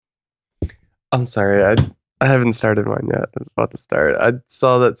I'm sorry, I haven't started mine yet. I was about to start. I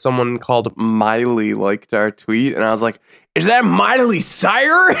saw that someone called Miley liked our tweet, and I was like, "Is that Miley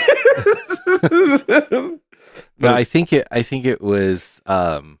Cyrus?" No, I think it was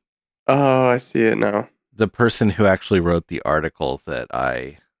Oh, I see it now. the person who actually wrote the article that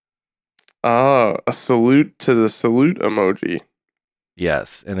I. Oh, a salute to the salute emoji.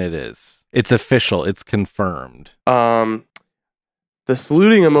 Yes, and it is. It's official. It's confirmed. The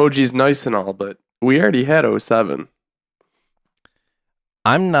saluting emoji is nice and all, but we already had 07.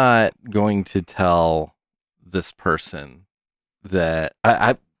 I'm not going to tell this person that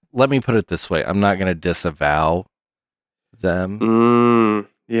I let me put it this way. I'm not going to disavow them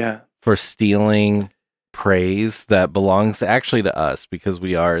Yeah. for stealing praise that belongs actually to us because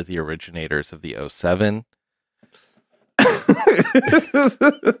we are the originators of the 07.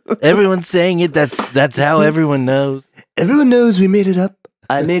 Everyone's saying it. That's how everyone knows. Everyone knows we made it up.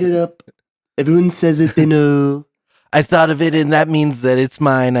 I made it up. Everyone says it, they know. I thought of it, and that means that it's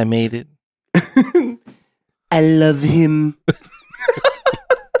mine. I made it. I love him.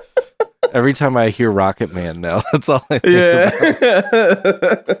 Every time I hear Rocket Man now, that's all I think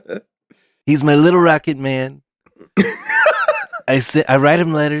about. He's my little Rocket Man. I write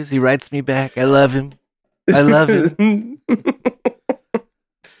him letters. He writes me back. I love him. I love him.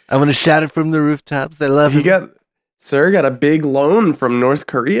 I want to shout it from the rooftops. I love him. Sir got a big loan from North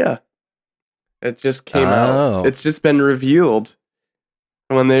Korea. It just came out. It's just been revealed.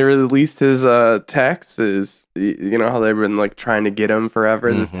 When they released his taxes, you know how they've been like trying to get him forever,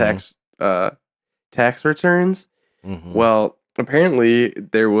 his tax returns? Mm-hmm. Well, apparently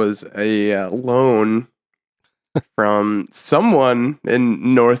there was a loan from someone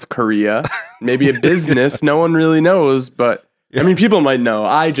in North Korea, maybe a business, no one really knows, but I mean, people might know.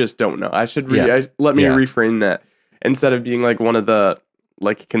 I just don't know. I should let me reframe that instead of being like one of the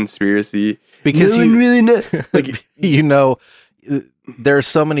like conspiracy. Because no one really know. Like there are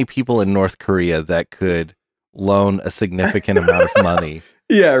so many people in North Korea that could loan a significant amount of money.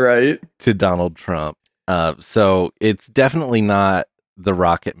 Yeah, right. To Donald Trump. So it's definitely not the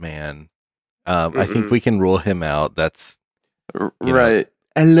Rocket Man. I think we can rule him out. That's right.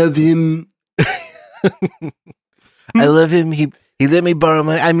 I love him. I love him. He let me borrow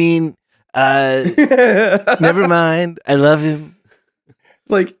money. I mean, never mind. I love him.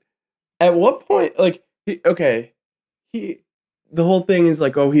 Like, at what point? Like, the whole thing is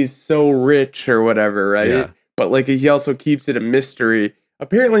like, oh, he's so rich or whatever, right? Yeah. But like, he also keeps it a mystery.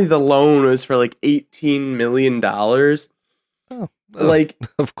 Apparently, the loan was for like $18 million. Like,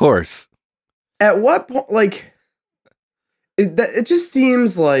 of course. At what point? Like, it just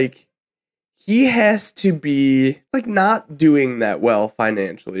seems like he has to be like not doing that well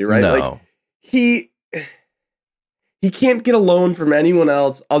financially, right? No. Like he can't get a loan from anyone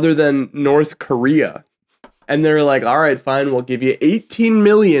else other than North Korea. And they're like, all right, fine, we'll give you 18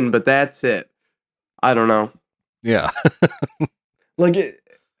 million, but that's it. I don't know. Yeah. Like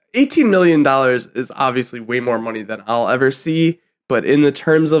 $18 million is obviously way more money than I'll ever see. But in the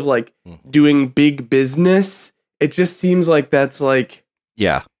terms of like doing big business, it just seems like that's like,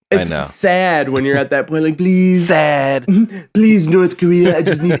 yeah, it's I know. sad when you're at that point. Like, please, sad, please, North Korea, I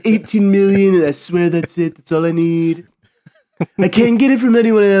just need 18 million, and I swear that's it. That's all I need. I can't get it from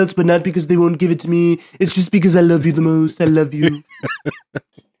anyone else, but not because they won't give it to me. It's just because I love you the most. I love you.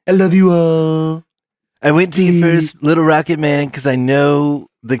 I love you all. I went to you first, Little Rocket Man, because I know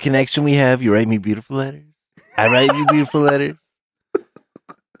the connection we have. You write me beautiful letters. I write you beautiful letters.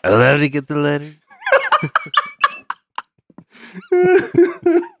 I love to get the letters.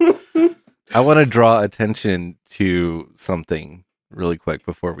 I want to draw attention to something really quick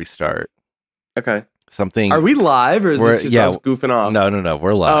before we start. Okay. Something. Are we live or is this just us goofing off? No.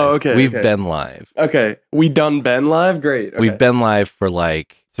 We're live. Oh, okay. We've been live. Okay. We done been live? Great. Okay. We've been live for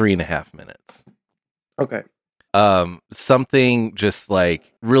like 3.5 minutes. Okay. Something just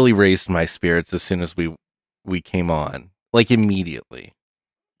like really raised my spirits as soon as we came on. Like immediately.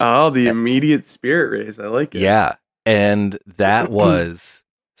 Oh, the immediate spirit raise. I like it. Yeah. And that was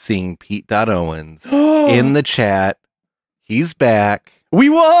seeing Pete Owens in the chat. He's back. We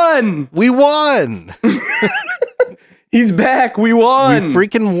won! We won! He's back. We won! We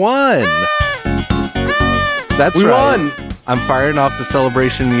freaking won! That's right. We won! I'm firing off the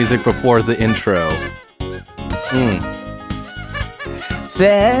celebration music before the intro.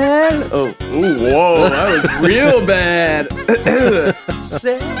 Oh, ooh, whoa, that was real bad.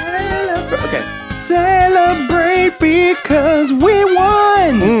 Okay. Celebrate because we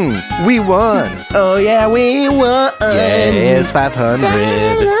won. We won. Oh yeah, we won. Yes, 500.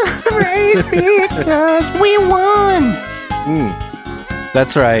 Celebrate because we won.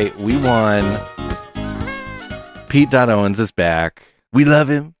 That's right. We won. Pete Owens is back. We love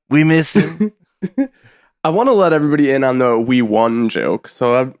him. We miss him. I want to let everybody in on the "we won" joke.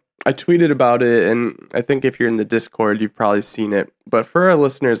 So I tweeted about it, and I think if you're in the Discord, you've probably seen it. But for our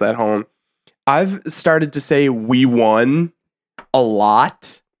listeners at home, I've started to say "we won" a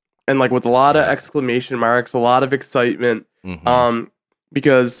lot, and like with a lot of exclamation marks, a lot of excitement. Mhm.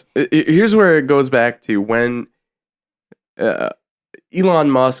 Because here's where it goes back to when Elon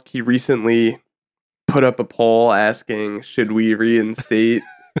Musk, he recently put up a poll asking, should we reinstate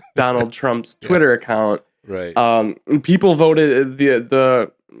Donald Trump's Twitter account? Right. And people voted,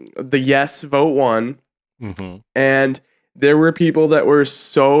 the yes vote won. Mm-hmm. And there were people that were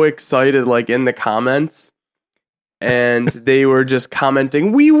so excited, like in the comments, and they were just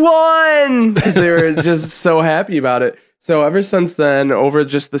commenting, we won! Because they were just so happy about it. So ever since then, over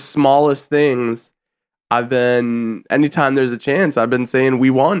just the smallest things, anytime there's a chance, I've been saying we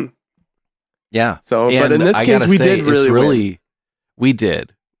won. Yeah. So, And but in this I case, gotta we say, did really win. We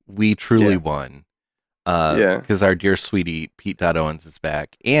did. We truly Yeah. won. Yeah. Because our dear sweetie Pete Owens is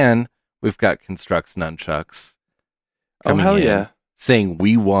back. And we've got Constructs Nunchucks Oh, coming hell in yeah. saying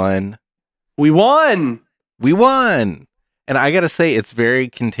we won. We won! We won! And I gotta say, it's very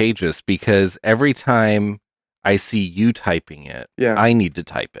contagious because every time I see you typing it, Yeah. I need to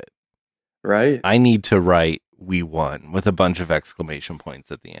type it. Right? I need to write "we won" with a bunch of exclamation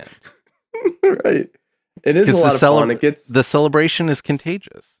points at the end. Right. It is a lot of fun. It gets the celebration is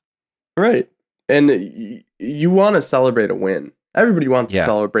contagious. right. And you want to celebrate a win. Everybody wants to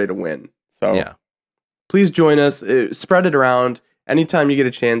celebrate a win. So Yeah. please join us. Spread it around. Anytime you get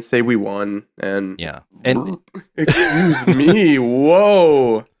a chance, say we won. And Yeah. And excuse me.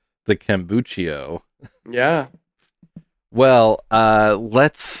 Whoa. the kombucha. Yeah. Well,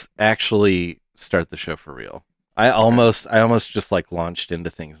 let's actually start the show for real. I almost just like launched into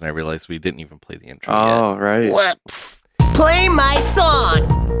things and I realized we didn't even play the intro Oh, right. yet. Whoops. Play my song.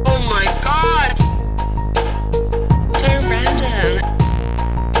 Oh my god! So random.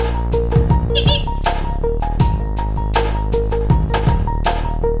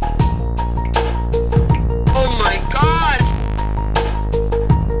 Oh my god!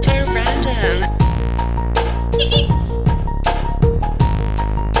 So random.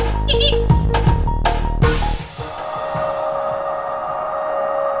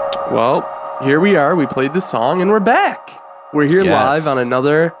 Well, here we are. We played the song and we're back. We're here Yes. live on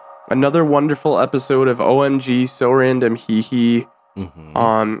another wonderful episode of OMG So Random Hee Hee.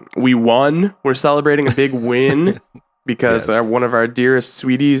 Mhm. We won. We're celebrating a big win because Yes. one of our dearest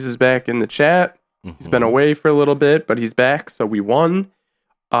sweeties is back in the chat. He's been Mhm. away for a little bit, but he's back, so we won.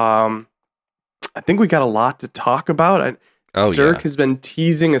 I think we got a lot to talk about. Oh, Dirk yeah. has been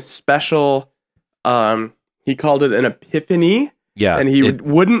teasing a special. He called it an epiphany. Yeah. And he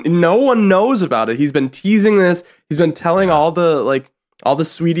wouldn't. No one knows about it. He's been teasing this. He's been telling all the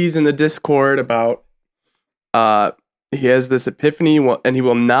sweeties in the Discord about. He has this epiphany, and he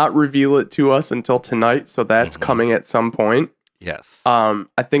will not reveal it to us until tonight. So that's coming at some point. Yes. I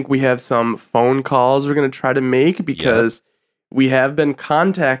think we have some phone calls we're going to try to make because we have been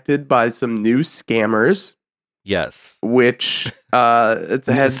contacted by some new scammers, Yes. which we've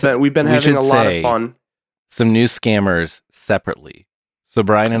been We having should a lot of say fun. Some new scammers separately. So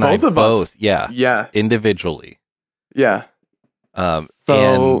Brian and Both I of us. both, Yeah, individually. yeah. So,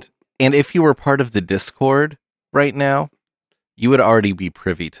 So- and if you were part of the Discord right now, you would already be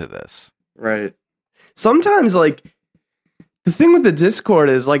privy to this. Right. Sometimes, like, the thing with the Discord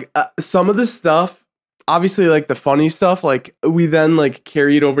is, like, some of the stuff, obviously, like, the funny stuff, like, we then, like,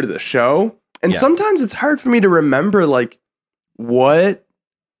 carry it over to the show. And Yeah. sometimes it's hard for me to remember, like, what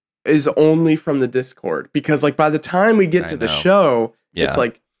is only from the Discord. Because, like, by the time we get I to the know. show, Yeah. it's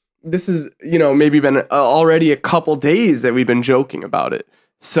like, this is, maybe been already a couple days that we've been joking about it.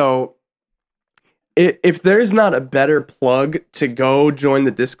 So if there's not a better plug to go join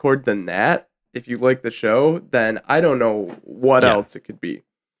the Discord than that, if you like the show, then I don't know what Yeah. else it could be.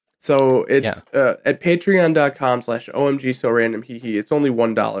 So it's at patreon.com/OMG So Random Hee Hee. It's only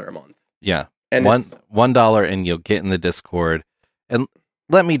 $1 a month. Yeah. And $1 and you'll get in the Discord. And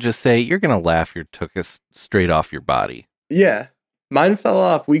let me just say, you're going to laugh your tuchus straight off your body. yeah, mine fell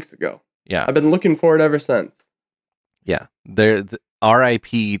off weeks ago. Yeah. I've been looking for it ever since. Yeah.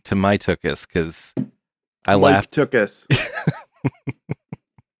 RIP to my tuchus because I Mike laughed. took us.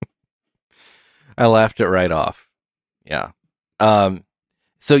 I laughed it right off. Yeah.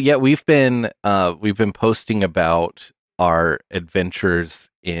 So yeah, we've been posting about our adventures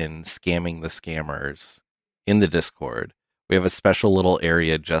in scamming the scammers in the Discord. We have a special little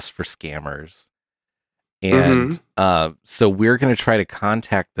area just for scammers. And so we're going to try to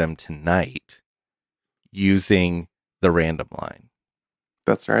contact them tonight using the random line.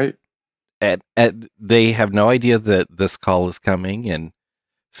 That's right. They have no idea that this call is coming, and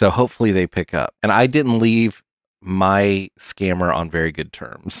so hopefully they pick up. And I didn't leave my scammer on very good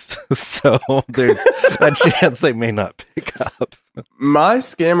terms, so there's a chance they may not pick up. My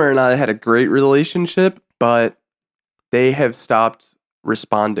scammer and I had a great relationship, but they have stopped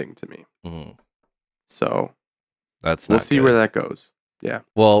responding to me. So we'll see where that goes. Yeah.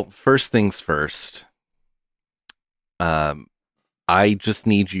 Well, first things first. I just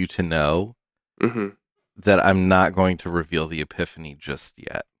need you to know that I'm not going to reveal the epiphany just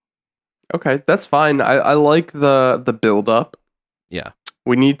yet. Okay, that's fine. I like the build up. Yeah.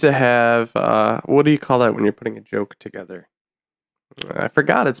 We need to have what do you call that when you're putting a joke together? I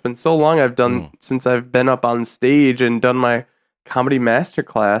forgot. It's been so long since I've been up on stage and done my comedy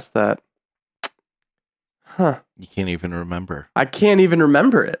masterclass that you can't even remember. I can't even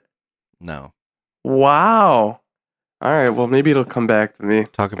remember it. No. Wow. All right, well maybe it'll come back to me.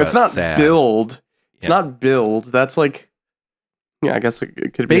 Talk about it's not sad. build. It's not build. That's like, yeah, I guess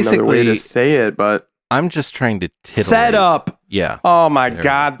it could be another way to say it, but I'm just trying to titillate. Set up. Yeah. Oh my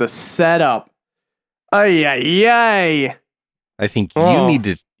God, the setup. Ay, ay, ay. I think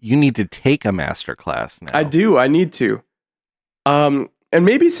you need to take a master class now. I do. I need to. And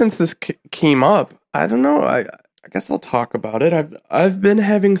maybe since this came up, I don't know. I guess I'll talk about it. I've been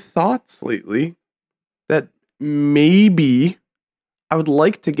having thoughts lately that maybe I would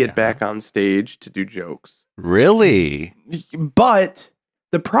like to get back on stage to do jokes. Really? But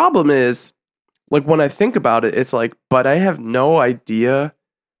the problem is, like, when I think about it, it's like, but I have no idea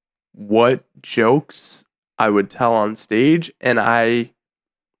what jokes I would tell on stage, and I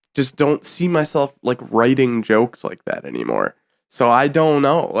just don't see myself, like, writing jokes like that anymore. So I don't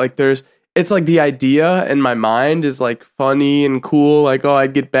know. Like, it's like the idea in my mind is, like, funny and cool. Like, oh,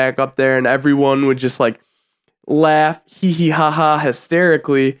 I'd get back up there and everyone would just, like, laugh, hee hee ha ha,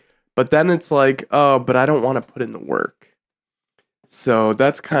 hysterically. But then it's like, oh, but I don't want to put in the work. So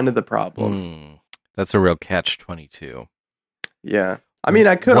that's kind of the problem. That's a real catch-22. Yeah. I mean,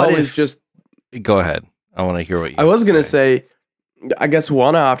 I could always just... Go ahead. I want to hear what you I was going to say, I guess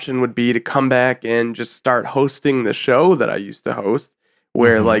one option would be to come back and just start hosting the show that I used to host,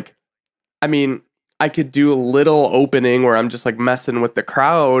 where, like, I mean, I could do a little opening where I'm just, like, messing with the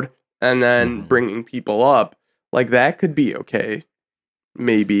crowd and then bringing people up. Like, that could be okay.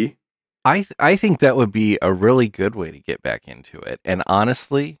 Maybe. I think that would be a really good way to get back into it. And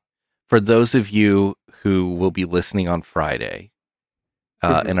honestly, for those of you who will be listening on Friday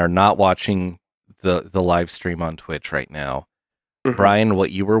and are not watching the live stream on Twitch right now, Brian,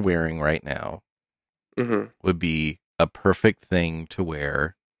 what you were wearing right now would be a perfect thing to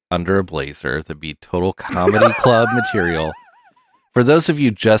wear under a blazer. That'd be total comedy club material. For those of you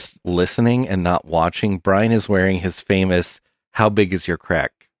just listening and not watching, Brian is wearing his famous "How Big Is Your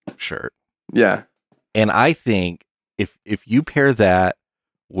Crack" shirt. Yeah. And I think if you pair that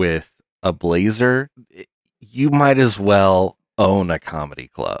with a blazer, you might as well own a comedy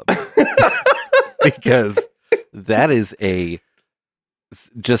club. Because that is a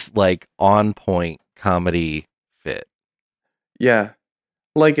just like on point comedy fit. Yeah.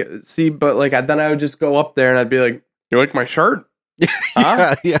 Like, see, but like then I would just go up there and I'd be like, "You like my shirt?"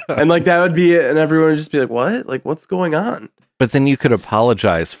 Huh? Yeah. And like that would be it, and everyone would just be like, "What? Like, what's going on?" But then you could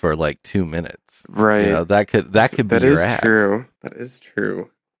apologize for like 2 minutes. Right. You know, that could be your act. True. That is true.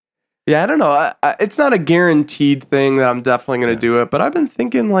 Yeah, I don't know. It's not a guaranteed thing that I'm definitely going to do it, but I've been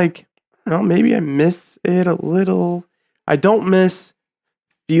thinking, like, maybe I miss it a little. I don't miss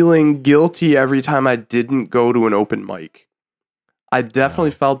feeling guilty every time I didn't go to an open mic. I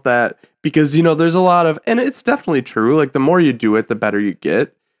definitely felt that because, there's a lot of, and it's definitely true. Like, the more you do it, the better you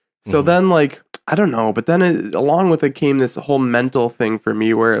get. So then, like, I don't know, but then along with it came this whole mental thing for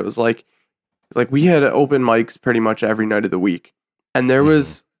me where it was like we had open mics pretty much every night of the week. And there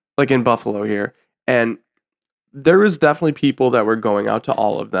was, like, in Buffalo here, and there was definitely people that were going out to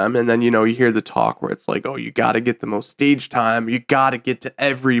all of them. And then, you hear the talk where it's like, oh, you got to get the most stage time. You got to get to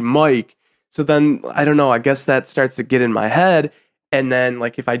every mic. So then, I don't know, I guess that starts to get in my head. And then,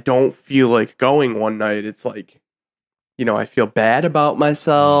 like, if I don't feel like going one night, it's like, I feel bad about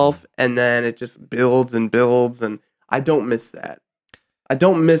myself, and then it just builds and builds, and I don't miss that. I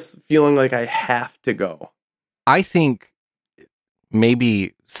don't miss feeling like I have to go. I think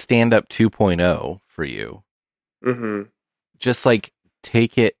maybe stand up 2.0 for you. Just like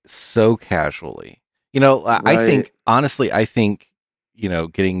take it so casually. Right. I think, honestly,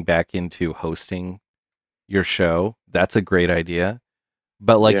 getting back into hosting your show, that's a great idea.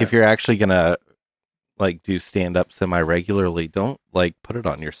 But like, if you're actually going to like do stand up semi regularly, don't like put it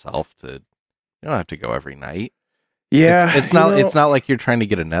on yourself to. You don't have to go every night. Yeah, It's not. It's not like you're trying to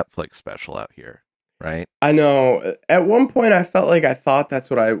get a Netflix special out here, right? I know. At one point, I felt like I thought that's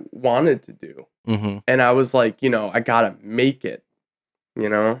what I wanted to do, Mm-hmm. and I was like, I gotta make it,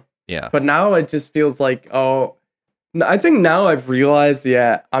 Yeah. But now it just feels like, I think now I've realized,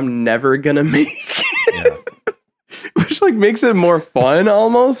 I'm never gonna make it, which like makes it more fun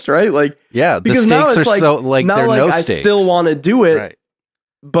almost, right? Like, Yeah. The because now stakes it's are like, so like now they're like no I stakes. still want to do it, Right.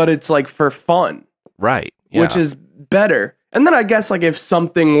 but it's like for fun. Right. Yeah. Which is better. And then I guess like if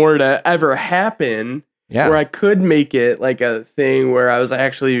something were to ever happen where I could make it like a thing where I was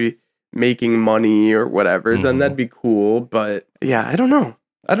actually making money or whatever, then that'd be cool. But yeah, I don't know.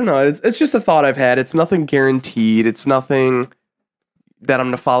 It's just a thought I've had. It's nothing guaranteed. It's nothing that I'm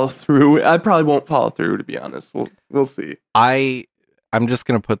gonna follow through. I probably won't follow through, to be honest. We'll see. I'm just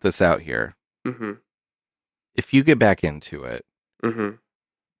gonna put this out here. Mm-hmm. If you get back into it, Mm-hmm.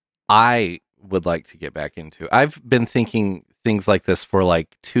 I would like to get back into it. I've been thinking things like this for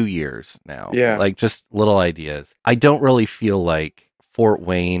like 2 years now. Yeah. Like just little ideas. I don't really feel like Fort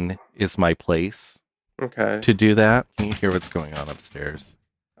Wayne is my place Okay. to do that. Can you hear what's going on upstairs?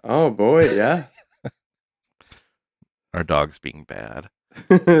 Oh boy, yeah. Our dog's being bad.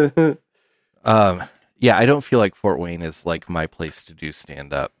 Yeah, I don't feel like Fort Wayne is like my place to do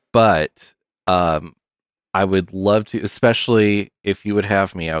stand up, but I would love to, especially if you would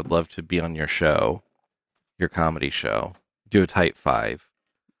have me, I would love to be on your show, your comedy show, do a Type 5.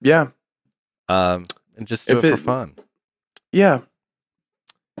 Yeah. And just do If it it- for fun. Yeah.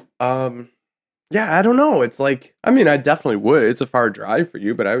 Yeah, I don't know. It's like, I mean, I definitely would. It's a far drive for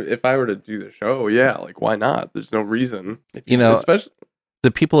you, but if I were to do the show, yeah, like why not? There's no reason. You know, especially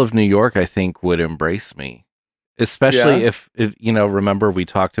The people of New York, I think, would embrace me, especially if, remember we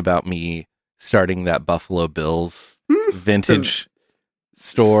talked about me starting that Buffalo Bills vintage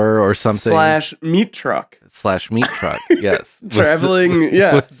store or something. / meat truck. / meat truck, yes. Traveling,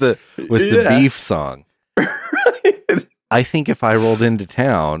 yeah. With the beef song. Right. I think if I rolled into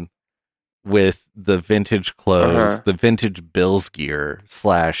town with the vintage clothes, Uh-huh. the vintage Bills gear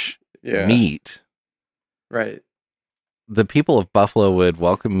 / Yeah. meat, Right. the people of Buffalo would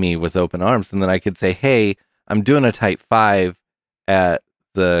welcome me with open arms, and then I could say, "Hey, I'm doing a Type 5 at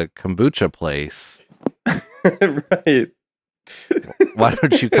the kombucha place. Right. Why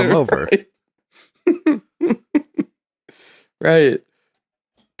don't you come over?" Right.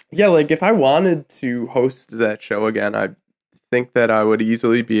 Yeah, like if I wanted to host that show again, I think that I would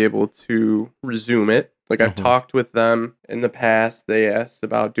easily be able to resume it. Like I've Mhm. talked with them in the past. They asked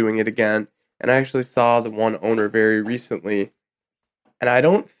about doing it again. And I actually saw the one owner very recently. And I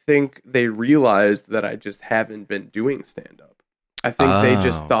don't think they realized that I just haven't been doing stand up. I think they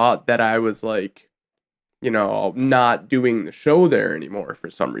just Oh. thought that I was like, not doing the show there anymore for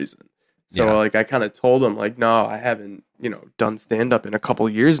some reason. So Yeah. like I kind of told them like, no, I haven't, done stand up in a couple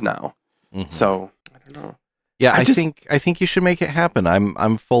years now. Mhm. So I don't know. Yeah, I just- I think you should make it happen.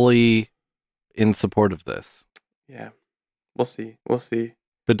 I'm fully in support of this, Yeah, we'll see. We'll see.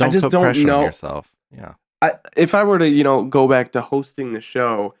 but don't just put don't pressure know. on yourself. Yeah, If I were to, go back to hosting the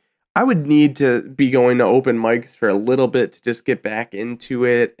show, I would need to be going to open mics for a little bit to just get back into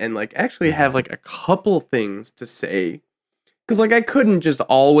it and like actually have like a couple things to say. Cause like I couldn't just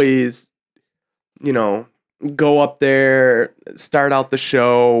always, go up there, start out the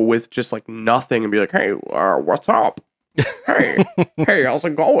show with just like nothing and be like, hey, what's up? Hey, hey, how's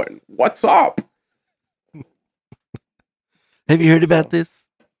it going? What's up? have you heard about this?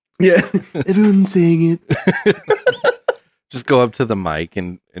 Yeah, everyone's saying it. Just go up to the mic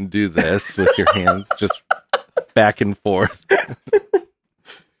and do this with your hands just back and forth.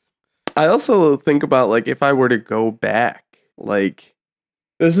 I also think about like if I were to go back, like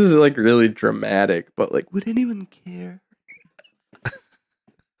this is like really dramatic, but like would anyone care?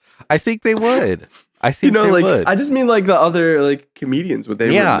 I think they would. I think they like would. I just mean like the other like comedians, would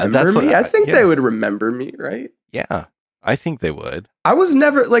they Yeah, remember that's what me? I think yeah. they would remember me, right? Yeah, I think they would. I was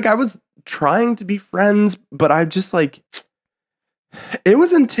never like I was trying to be friends, but I just like it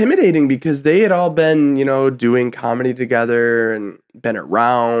was intimidating because they had all been, doing comedy together and been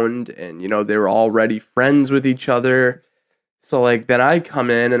around and they were already friends with each other. So like then I come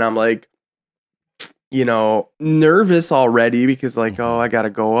in and I'm like nervous already because like I got to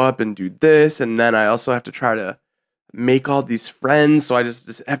go up and do this and then I also have to try to make all these friends, so I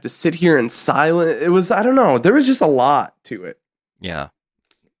just have to sit here in silence. It was I don't know, there was just a lot to it. Yeah.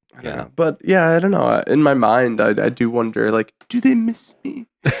 I don't know. But yeah, I don't know. In my mind, I do wonder, like, do they miss me?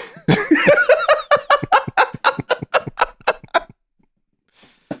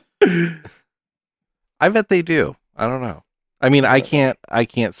 I bet they do. I don't know. I mean, I can't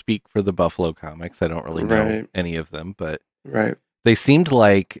speak for the Buffalo comics. I don't really know Right. any of them, but Right. they seemed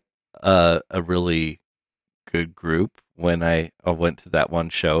like a really good group when I went to that one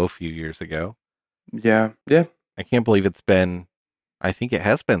show a few years ago. Yeah. Yeah. I can't believe I think it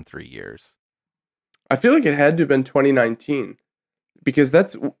has been 3 years. I feel like it had to have been 2019 because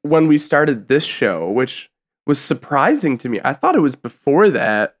that's when we started this show, which was surprising to me. I thought it was before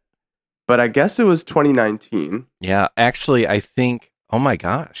that, but I guess it was 2019. Yeah, actually, I think, oh my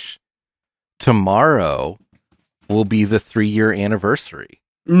gosh, tomorrow will be the 3-year anniversary.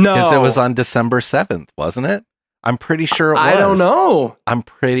 No. Because it was on December 7th, wasn't it? I'm pretty sure it was. I don't know. I'm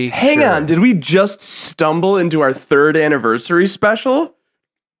pretty Hang sure. on. Did we just stumble into our 3rd anniversary special?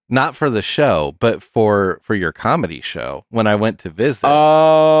 Not for the show, but for your comedy show when I went to visit.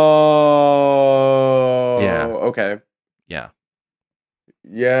 Oh. Yeah. Okay. Yeah.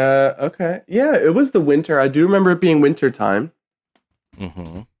 Yeah. Okay. Yeah. It was the winter. I do remember it being winter time.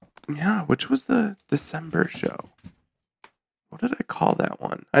 Mm-hmm. Yeah. Which was the December show? What did I call that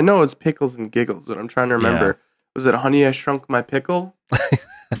one? I know it was Pickles and Giggles, but I'm trying to remember. Yeah. Was it Honey, I Shrunk My Pickle?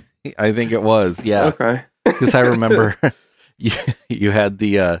 I think it was, yeah. Okay. Because I remember you had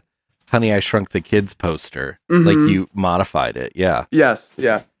the Honey, I Shrunk the Kids poster. Mhm. Like you modified it, yeah. Yes.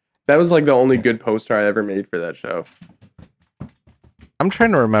 Yeah. That was like the only good poster I ever made for that show. I'm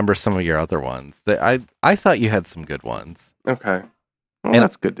trying to remember some of your other ones. I thought you had some good ones. Okay. Well, And-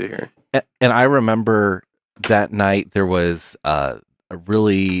 that's good to hear. And I remember that night there was a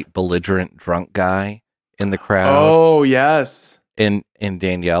really belligerent drunk guy in the crowd. Oh, yes. And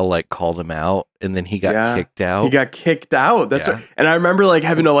Danielle like called him out, and then he got Yeah. kicked out. He got kicked out. That's Yeah. right. And I remember like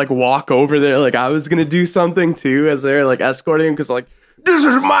having to like walk over there. Like I was going to do something too as they're like escorting him because like, this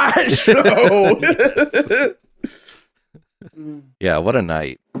is my show. Yeah, what a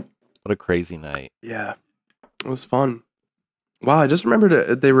night! What a crazy night! Yeah. It was fun. Wow. I just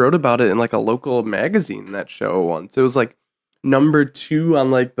remembered they wrote about it in like a local magazine, that show once. It was like number 2 on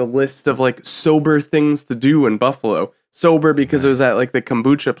like the list of like sober things to do in Buffalo. Sober because it was at like the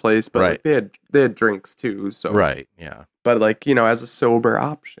kombucha place, but like, Right. they had drinks too. So Right? Yeah. but like, you know, as a sober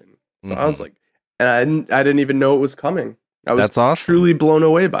option. So I was Mhm. like, and I didn't even know it was coming. I was That's awesome. truly blown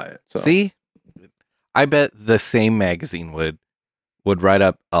away by it. So See, I bet the same magazine would write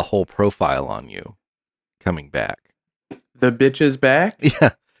up a whole profile on you coming back. the bitch is back. Yeah,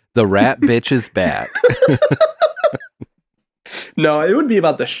 the rat bitch is back. No, it would be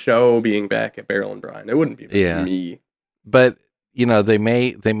about the show being back at Barrel and Brine. It wouldn't be about Yeah. me. But you know, they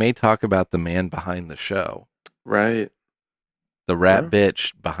may talk about the man behind the show, Right. the rat Yeah.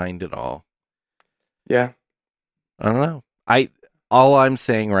 bitch behind it all. Yeah. I don't know. All I'm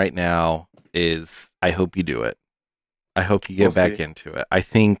saying right now is I hope you do it. I hope you get We'll back see. into it. I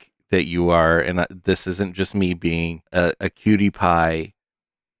think that you are, and this isn't just me being a cutie pie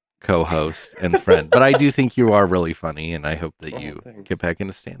co-host and friend, but I do think you are really funny, and I hope that Oh, you thanks. get back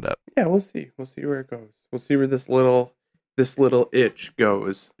into stand up. Yeah, we'll see. We'll see where it goes. We'll see where this little itch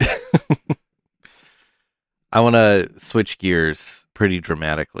goes. I want to switch gears pretty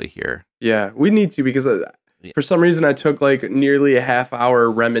dramatically here. Yeah, we need to because Yeah. for some reason I took like nearly a half hour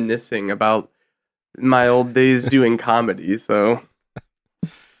reminiscing about my old days doing comedy. So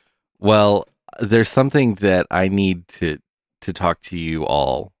Well, there's something that I need to talk to you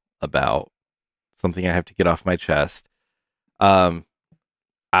all about. Something I have to get off my chest. I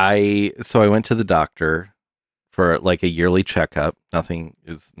went to the doctor for like a yearly checkup. Nothing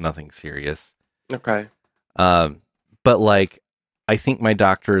serious. okay. But like I think my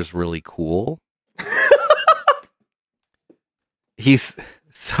doctor is really cool. He's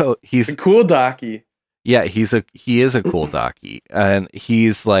The cool docky. yeah, he is a cool docky, and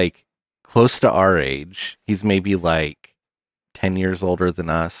he's like close to our age. He's maybe like 10 years older than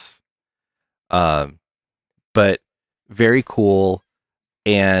us. But very cool,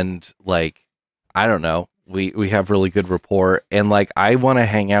 and like I don't know, we have really good rapport, and like I want to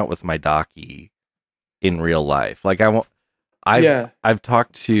hang out with my docky in real life. Like I've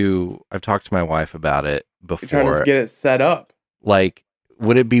talked to my wife about it You're trying before. to get it set up. Like,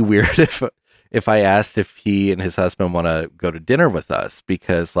 would it be weird if I asked if he and his husband want to go to dinner with us,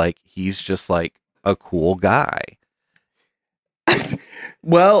 because like he's just like a cool guy.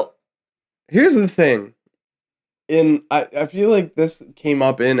 Well, here's the thing. I feel like this came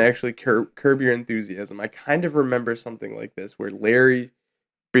up in actually Curb Your Enthusiasm. I kind of remember something like this where Larry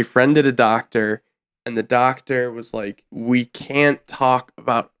befriended a doctor, and the doctor was like, "We can't talk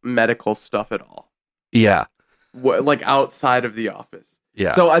about medical stuff at all, Yeah. like outside of the office."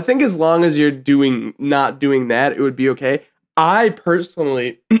 Yeah. So I think as long as you're not doing that, it would be okay. I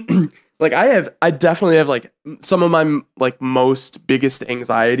personally Like I definitely have like some of my like most biggest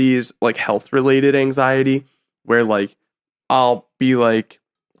anxieties, like health related anxiety, where like I'll be like,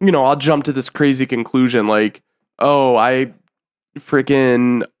 I'll jump to this crazy conclusion like, oh, I'm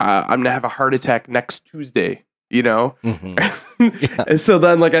gonna have a heart attack next Tuesday, Mhm. And so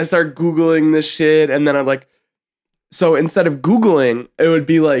then like I start Googling this shit, and then I'm like, so instead of Googling, it would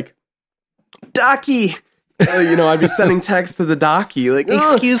be like, Docky. I'd be sending texts to the Docky, like,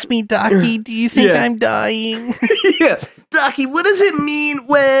 Excuse me, Docky, do you think Yeah. I'm dying? yeah, Docky, what does it mean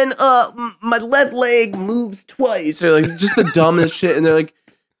when my left leg moves twice? Or like just the dumbest shit, and they're like,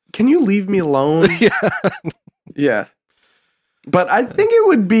 can you leave me alone? Yeah. Yeah. But I think it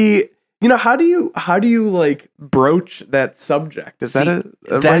would be, how do you like broach that subject? Is that See,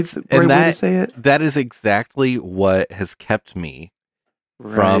 a that's- right and way to that- say it? That is exactly what has kept me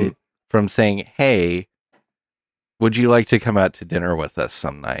Right. from saying, hey, would you like to come out to dinner with us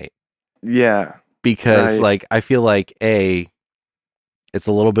some night? Yeah. Because Right. like I feel like A, it's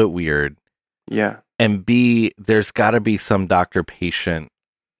a little bit weird, Yeah. and B, there's got to be some doctor patient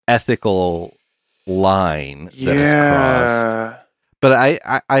ethical line that is crossed. But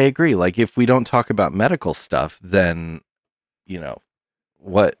I agree. Like if we don't talk about medical stuff, then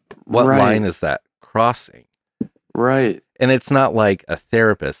what Right. line is that crossing? Right. And it's not like a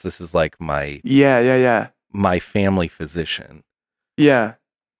therapist. This is like my Yeah. family physician. Yeah.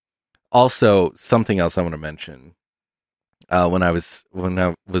 Also, something else I want to mention. When I was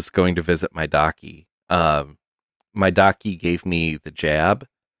going to visit my docky, my docky gave me the jab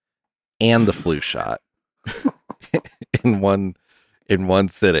and the flu shot in one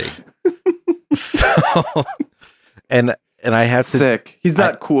sitting. So, and I have to. Sick. He's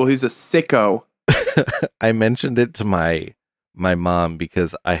not cool. He's a sicko. I mentioned it to my mom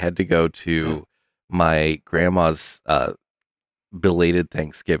because I had to go to my grandma's belated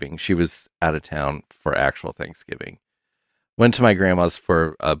Thanksgiving. She was out of town for actual Thanksgiving. Went to my grandma's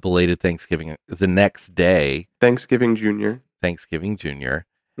for a belated Thanksgiving the next day, Thanksgiving Junior. Thanksgiving Junior.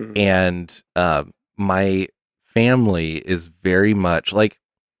 Mhm. And my family is very much like,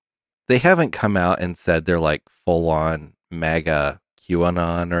 they haven't come out and said they're like full on MAGA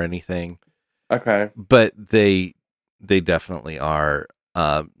QAnon or anything, Okay. but they definitely are.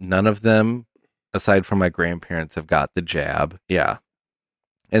 None of them, aside from my grandparents, have got the jab. Yeah.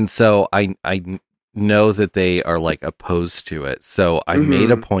 And so I know that they are like opposed to it. So I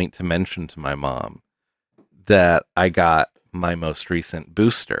made a point to mention to my mom that I got my most recent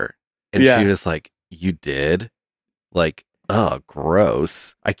booster. And Yeah. she was like, you did? Like, oh,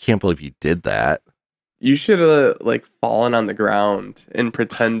 gross. I can't believe you did that. You should have like fallen on the ground and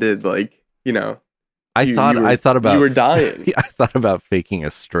pretended like, I you thought about you were dying. I thought about faking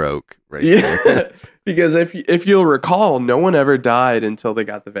a stroke right there. Yeah. Because if you'll recall, no one ever died until they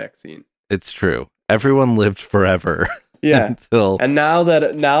got the vaccine. It's true. Everyone lived forever. Yeah. Until And now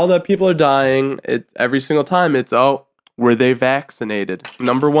that people are dying, every single time it's, oh, were they vaccinated?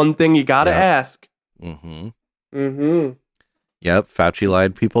 Number one thing you got to Yeah. ask. mm-hmm. Mm-hmm. Yep, Fauci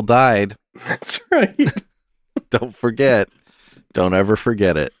lied, people died. That's right. Don't forget. Don't ever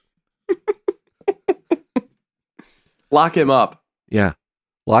forget it. Lock him up. Yeah.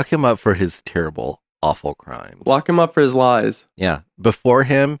 Lock him up for his terrible, awful crimes. Lock him up for his lies. Yeah. Before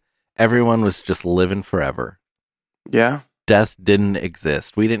him, everyone was just living forever. Yeah. Death didn't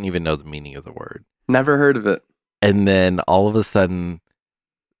exist. We didn't even know the meaning of the word. Never heard of it. And then all of a sudden,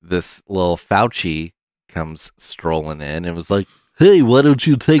 this little Fauci comes strolling in and was like, hey, why don't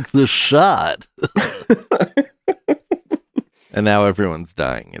you take this shot? And now everyone's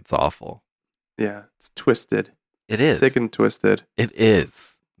dying. It's awful. Yeah. It's twisted. It is. Sick and twisted. It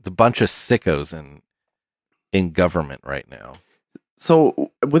is. It's a bunch of sickos in government right now.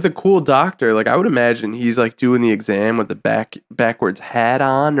 So with a cool doctor, like I would imagine he's like doing the exam with the backwards hat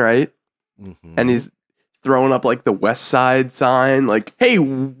on, right? Mhm. And he's throwing up like the West Side sign, like, hey,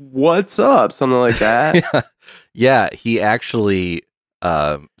 what's up? Something like that. Yeah, he actually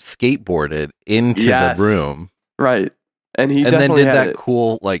skateboarded into Yes. the room Right. And he and then definitely did had that it.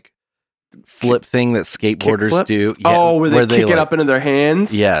 cool like flip thing that skateboarders Kickflip? do. Oh, where they kick it like- up into their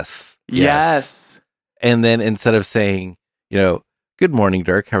hands? Yes. Yes. And then instead of saying, good morning,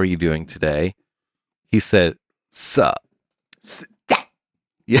 Dirk, how are you doing today? He said, sup.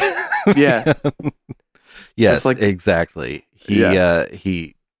 Yeah. Yeah. Yes, Just like- exactly. He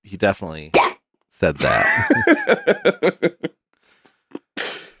definitely said that.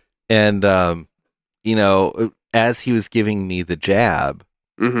 And as he was giving me the jab,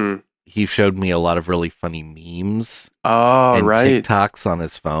 hmm he showed me a lot of really funny memes Oh, and right. TikToks on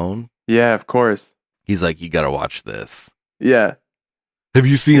his phone. Yeah, of course. He's like, you got to watch this. Yeah. Have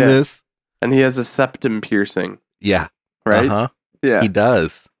you seen Yeah. this? And he has a septum piercing, Yeah. right? Uh-huh. Yeah. He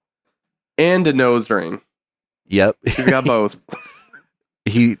does. And a nose ring. Yep. He's got both.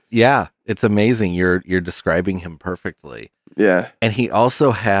 It's amazing. You're describing him perfectly. Yeah. And he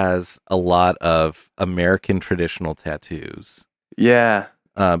also has a lot of American traditional tattoos. Yeah.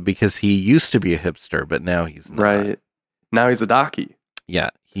 Because he used to be a hipster, but now he's not. Right. Now he's a docky. Yeah.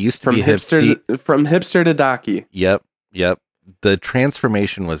 He used to From be from hipster to docky. Yep. The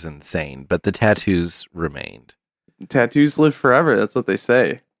transformation was insane, but the tattoos remained. Tattoos live forever. That's what they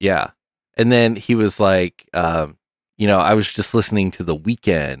say. Yeah. And then he was like, I was just listening to The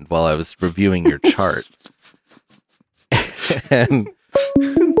Weeknd while I was reviewing your chart. And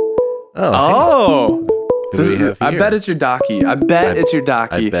oh. Who do we have I here? bet it's your docky. I bet it's your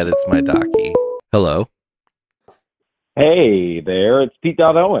docky. I bet it's my docky. Hello. Hey there, it's Pete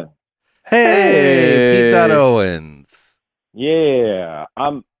Dot Owen. Hey, Pete Dot Owens. Yeah,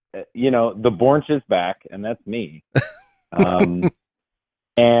 I'm. The Bornch is back, and that's me. We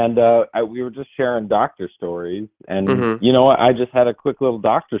were just sharing doctor stories, and Mhm. you know what? I just had a quick little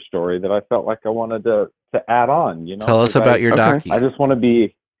doctor story that I felt like I wanted to add on. Tell us about your Okay. docky. I just want to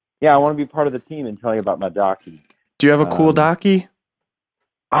be, I want to be part of the team and tell you about my docky. Do you have a cool docky?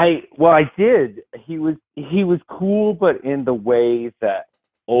 I did. He was cool, but in the way that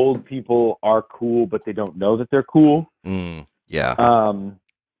old people are cool, but they don't know that they're cool. Yeah.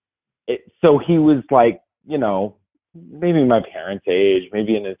 So he was like, maybe my parents' age,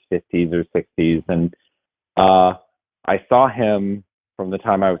 maybe in his 50s or 60s, and I saw him from the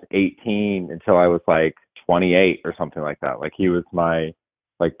time I was 18 until I was like 28 or something like that. Like he was my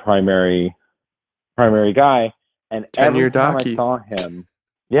primary guy, and 10-year every time docky. I saw him.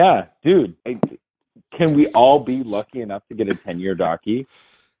 Yeah, dude. Can we all be lucky enough to get a 10-year docky?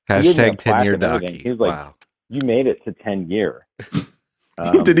 He gave me a Hashtag plaque 10-year and everything. docky. He was like, Wow. "You made it to 10-year."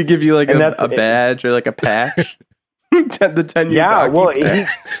 Did he give you like and a that's- badge or like a patch? The 10-year Yeah, docky well, patch.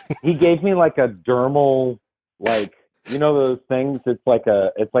 he gave me like a dermal, like those things. It's like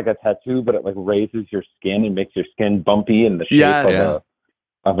a tattoo, but it like raises your skin and makes your skin bumpy in the shape Yes.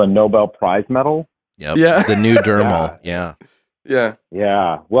 of a Nobel Prize medal. Yep. Yeah. The new dermal. Yeah. Yeah.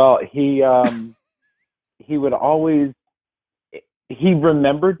 Yeah. Well, he would always he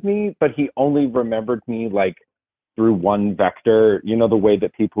remembered me, but he only remembered me like through one vector. You know, the way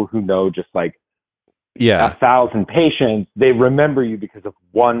that people who know just like Yeah. 1,000 patients, they remember you because of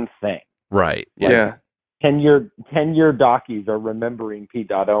one thing. Right. Like, Yeah. 10-year dockies are remembering Pete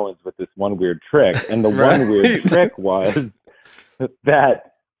Dot Owens with this one weird trick. And the one weird Right. trick was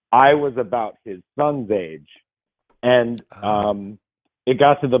that I was about his son's age. And it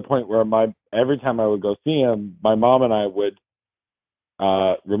got to the point where every time I would go see him, my mom and I would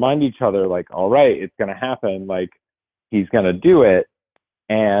remind each other, like, all right, it's going to happen. Like, he's going to do it.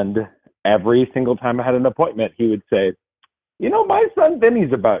 And every single time I had an appointment, he would say, my son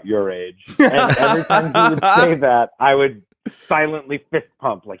Vinny's about your age. And every time he would say that, I would silently fist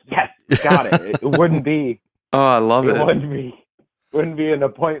pump, like, yes, got it. It wouldn't be. Oh, I love it. Wouldn't be an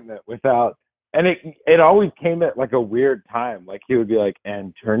appointment without. And it always came at like a weird time. Like he would be like,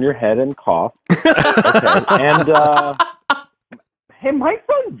 and turn your head and cough. Okay. And hey, my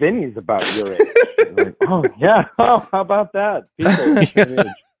son Vinny's about your age. Like, oh yeah. Oh, how about that? People the same age.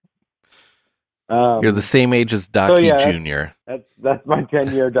 You're the same age as Docky yeah, Jr. That's my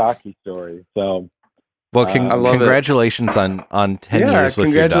 10-year docky story. So Well, I love it. congratulations on 10 Yeah, years with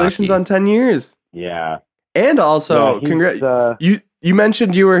congratulations your on 10 years. yeah. And also, Yeah, he's, you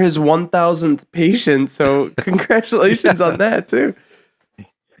mentioned you were his 1,000th patient, so congratulations on that too.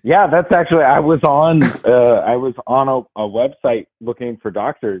 Yeah, that's actually I was on a website looking for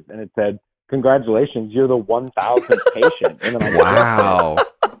doctors, and it said, "Congratulations, you're the 1,000th patient." And then I Wow.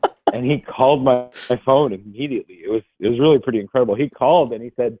 and he called my phone immediately. It was really pretty incredible. He called and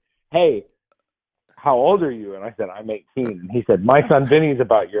he said, "Hey, how old are you?" And I said, "I'm 18." And he said, "My son Vinny's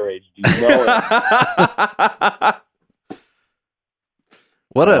about your age. Do you know him?"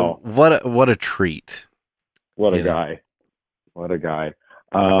 What Oh. a treat. What a Yeah. guy. What a guy.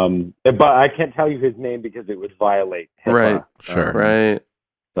 But I can't tell you his name because it would violate HIPAA. Right. Sure. Right.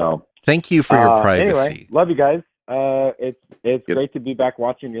 So Thank you for your privacy. Anyway, love you guys. It's Good. great to be back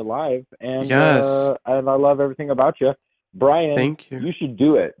watching you live, and Yes. and I love everything about you, Brian. Thank you. You should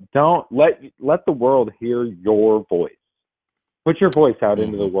do it. Don't let the world hear your voice. Put your voice out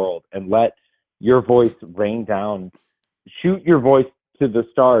into the world and let your voice rain down. Shoot your voice to the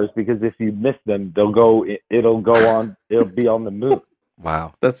stars, because if you miss them, it'll go on. It'll be on the moon.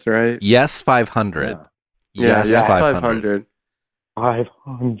 Wow. That's right. Yes, 500. Yeah, Yes, yes, 500.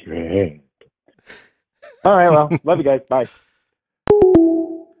 500. All right. Well, love you guys. Bye.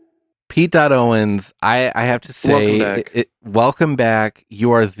 Pete Owens, I have to say, Welcome back. Welcome back.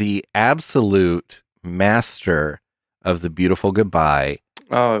 You are the absolute master of the beautiful goodbye.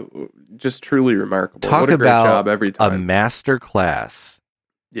 Just truly remarkable. Talk what a great about job every a time. master class.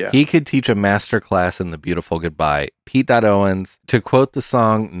 Yeah. He could teach a master class in the beautiful goodbye. Pete Owens, to quote the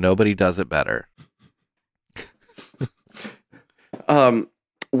song, nobody does it better.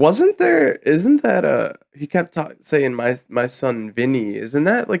 Isn't that he kept saying my son Vinny, isn't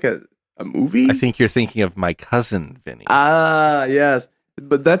that like a movie? I think you're thinking of My Cousin Vinny. Yes,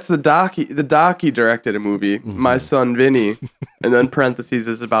 but that's the doc he directed a movie, My Son Vinny, and then parentheses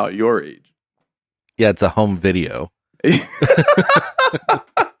is about your age. Yeah, it's a home video.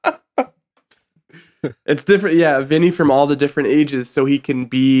 It's different, yeah, Vinny from all the different ages, so he can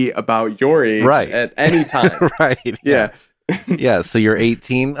be about your age at any time. Right. Yeah. Yeah, so you're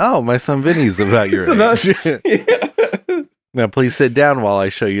 18. Oh, my son Vinny's about your age. Yeah. Now, please sit down while I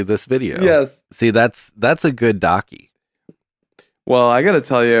show you this video. Yes. See, that's a good docky. Well, I gotta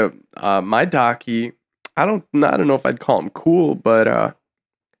tell you, my docky, I don't know if I'd call him cool, but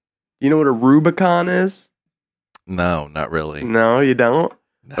you know what a Rubicon is? No, not really. No, you don't.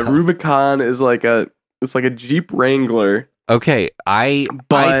 No. A Rubicon is like a Jeep Wrangler. Okay, I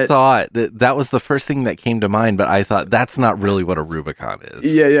thought that was the first thing that came to mind, but I thought that's not really what a Rubicon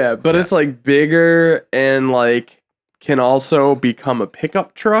is. Yeah, but it's like bigger and like can also become a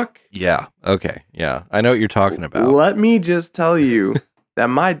pickup truck. Yeah. Okay. Yeah, I know what you're talking about. Let me just tell you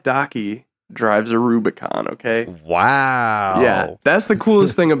that my docky drives a Rubicon. Okay. Wow. Yeah, that's the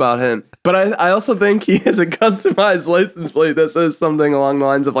coolest thing about him. But I also think he has a customized license plate that says something along the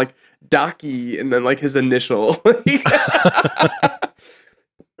lines of like Docky and then like his initial.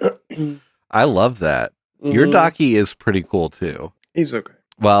 I love that. Your docky is pretty cool too. He's okay.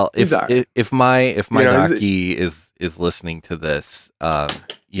 Well, He's if my docky is listening to this,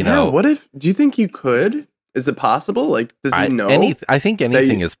 what if? Do you think you could? Is it possible? Like, does he know? I think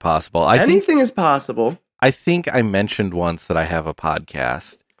anything is possible. Anything is possible. I think I mentioned once that I have a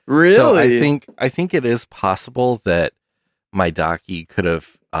podcast. Really? So I think it is possible that my docky could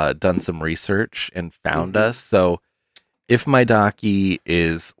have done some research and found us. So if my docky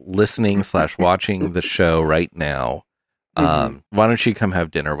is listening / watching the show right now, why don't you come have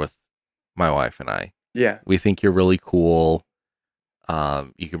dinner with my wife and I? Yeah. We think you're really cool.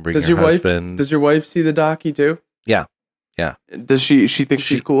 You can bring your husband. Does your wife see the docky too? Yeah. Yeah. Does she think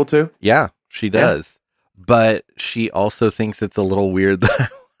she's cool too? Yeah, she does. But she also thinks it's a little weird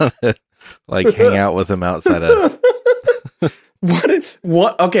that I want to like hang out with him outside of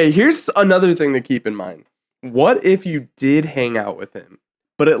What? Okay, here's another thing to keep in mind. What if you did hang out with him,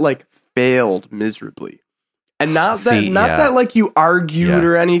 but it like failed miserably? And not that like you argued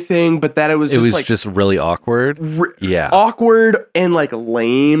or anything, but that it was just really awkward. Awkward and like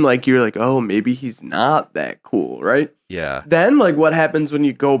lame. Like you're like, oh, maybe he's not that cool, right? Yeah. Then like what happens when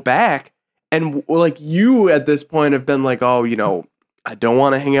you go back and like you at this point have been like, oh, I don't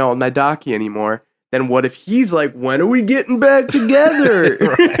want to hang out with my docky anymore. Then what if he's like, when are we getting back together?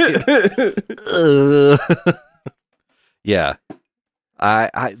 Yeah.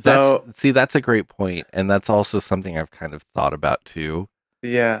 That's a great point, and that's also something I've kind of thought about too.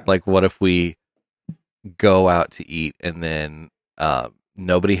 Yeah. Like, what if we go out to eat and then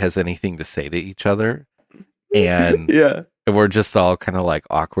nobody has anything to say to each other, and we're just all kind of like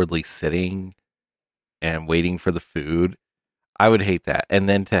awkwardly sitting and waiting for the food? I would hate that, and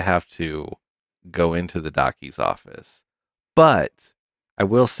then to have to go into the docky's office. But I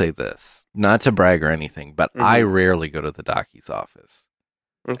will say this, not to brag or anything, but I rarely go to the docky's office.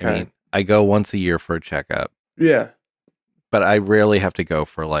 Okay. I mean, I go once a year for a checkup. Yeah. But I rarely have to go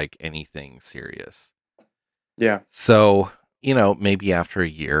for like anything serious. Yeah. So, maybe after a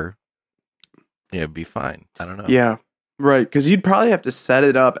year, it'd be fine. I don't know. Yeah. Right. Because you'd probably have to set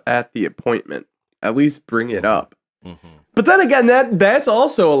it up at the appointment. At least bring it up. Mm-hmm. But then again, that's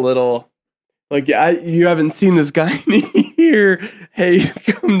also a little like you haven't seen this guy here. Hey,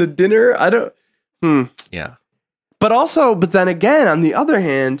 come to dinner. I don't. Yeah. But then again, on the other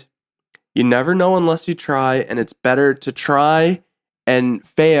hand, you never know unless you try, and it's better to try and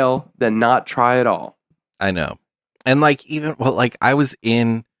fail than not try at all. I know. And like I was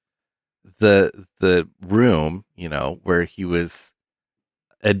in the room, where he was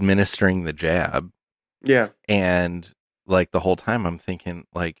administering the jab. Yeah. And like the whole time I'm thinking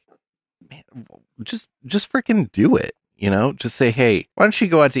like, man, just freaking do it, just say, hey, why don't you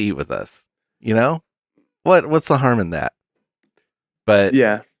go out to eat with us? What's the harm in that? But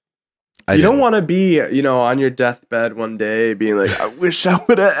yeah, you don't want to be, on your deathbed one day being like, I wish I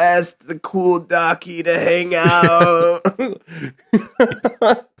would have asked the cool docky to hang out.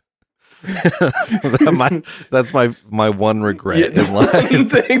 That's my one regret Yeah, in life.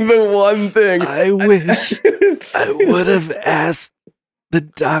 the one thing. I wish I would have asked the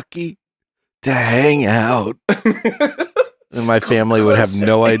Docky to hang out, and my family would have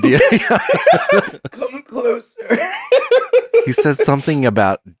no idea. Come closer. He says something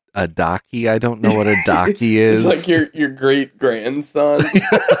about a Docky. I don't know what a Docky is. It's like your great grandson.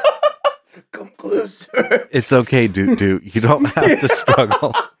 Come closer. It's okay, Doot. You don't have to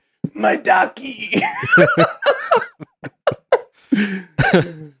struggle. My Docky.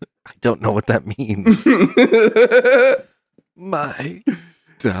 I don't know what that means. My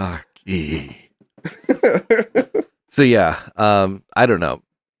Docky. So yeah, I don't know.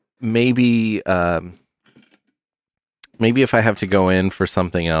 Maybe if I have to go in for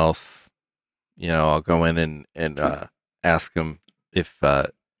something else, I'll go in and ask him if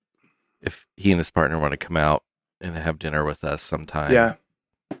he and his partner want to come out and have dinner with us sometime. Yeah.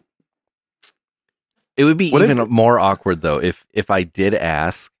 It would be more awkward though if I did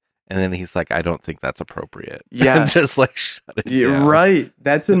ask and then he's like, I don't think that's appropriate. Yeah. Just like shut it Yeah, down. right.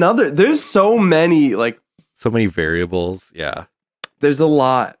 That's another. There's so many variables. Yeah. There's a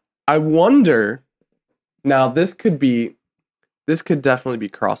lot. I wonder. Now this could definitely be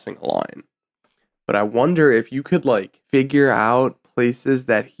crossing a line. But I wonder if you could figure out places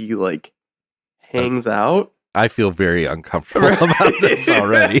that he hangs out. I feel very uncomfortable about this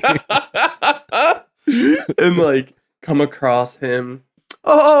already. And come across him.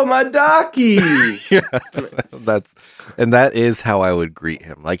 Oh, my Docky. Yeah. That is how I would greet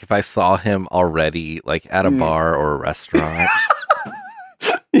him. Like if I saw him already at a bar or a restaurant.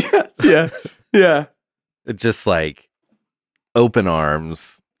 Yeah. Just open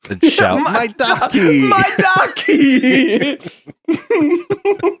arms and shout, my Docky! My Docky!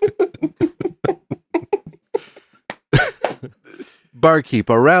 Barkeep,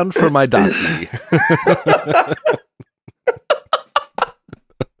 around for my Docky.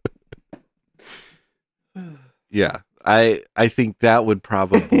 Yeah, I think that would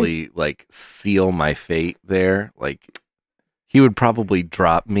probably seal my fate there. He would probably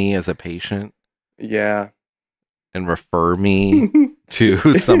drop me as a patient. Yeah. And refer me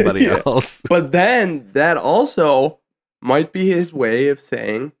to somebody else. But then that also might be his way of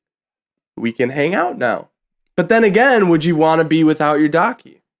saying we can hang out now. But then again, would you want to be without your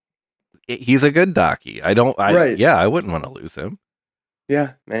Docky? He's a good Docky. Right. Yeah, I wouldn't want to lose him.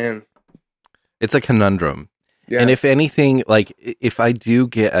 Yeah, man. It's a conundrum. Yeah. And if anything, if I do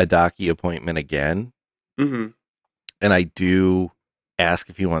get a Docky appointment again, mm-hmm. and I do ask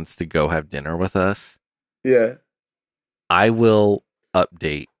if he wants to go have dinner with us, yeah, I will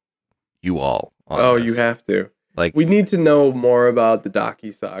update you all on this. You have to. We need to know more about the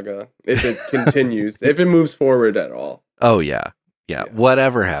Docky saga if it continues, if it moves forward at all. Oh, yeah.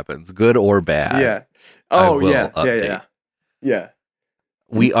 Whatever happens, good or bad. Yeah. Oh, yeah. Update. Yeah.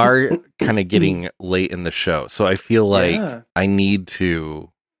 We are kind of getting late in the show, so I feel like I need to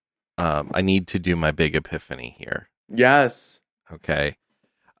do my big epiphany here. Yes. Okay.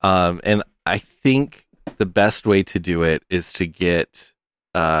 And I think the best way to do it is to get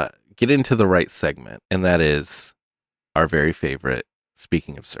into the right segment, and that is our very favorite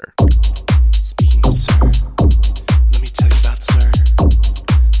Speaking of Sir. Speaking of Sir, let me tell you about Sir.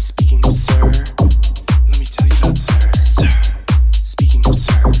 Speaking of Sir, let me tell you about Sir. Sir. Speaking of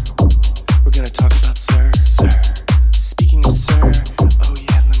Sir, we're gonna talk about Sir. Sir. Speaking of Sir, oh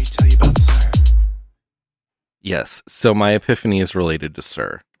yeah, let me tell you about Sir. Yes, so my epiphany is related to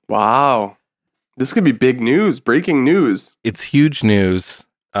Sir. Wow. This could be big news, breaking news. It's huge news.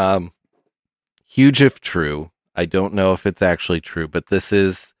 Huge if true. I don't know if it's actually true, but this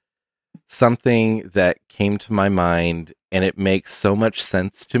is something that came to my mind, and it makes so much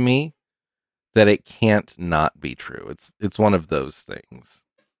sense to me that it can't not be true. It's one of those things.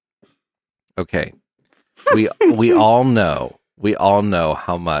 Okay. We all know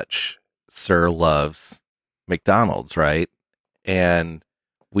how much Sir loves McDonald's, right? And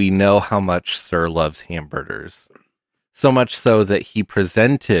we know how much Sir loves hamburgers. So much so that he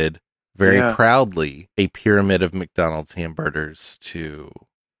presented very proudly a pyramid of McDonald's hamburgers to,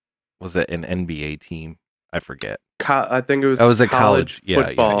 was it an NBA team? I forget. I think it was. That was a college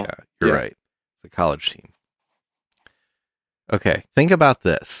football. Yeah. You're right. It's a college team. Okay, think about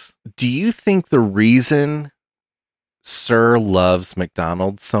this. Do you think the reason Sir loves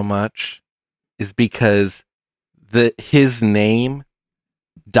McDonald's so much is because his name,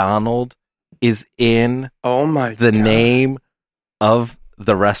 Donald, is in the name of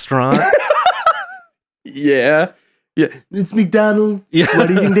the restaurant? Yeah. It's McDonald. Yeah. What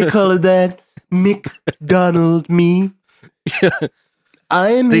do you think they call it that? McDonald me. Yeah.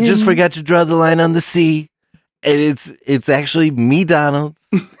 I'm They him. just forgot to draw the line on the C, and it's actually me, Donald's.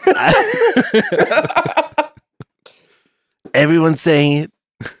 Everyone's saying it.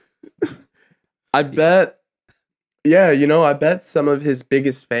 I bet. Yeah, I bet some of his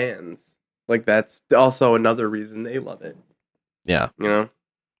biggest fans, like, that's also another reason they love it. Yeah.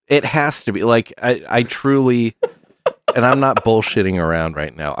 It has to be. Like, I truly, and I'm not bullshitting around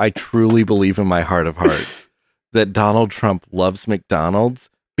right now, I truly believe in my heart of hearts that Donald Trump loves McDonald's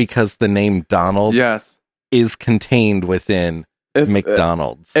because the name Donald Yes. is contained within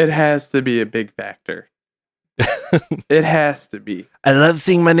McDonald's. It has to be a big factor. It has to be. I love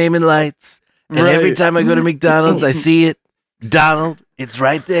seeing my name in lights. And every Right. time I go to McDonald's, I see it. Donald, it's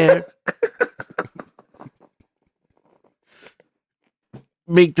right there.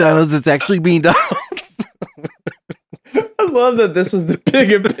 McDonald's, it's actually me, Donald's. I love that this was the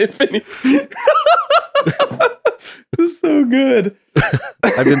big epiphany. This is so good.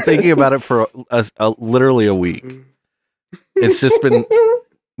 I've been thinking about it for literally a week. It's just been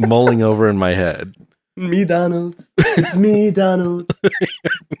mulling over in my head. Me, Donald. It's me, Donald.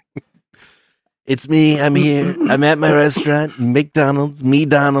 It's me. I'm here. I'm at my restaurant. McDonald's. Me,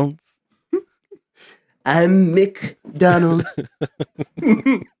 Donald's. I'm Mick Donald.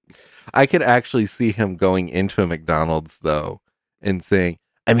 I could actually see him going into a McDonald's, though, and saying,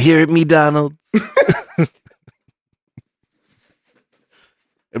 I'm here at me, Donald's.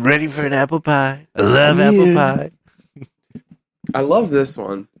 I'm ready for an apple pie. I love apple pie. I love this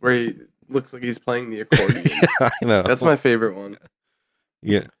one where he looks like he's playing the accordion. I know. That's my favorite one.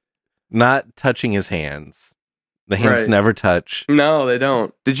 Yeah. Not touching his hands. The hands Right. never touch. No, they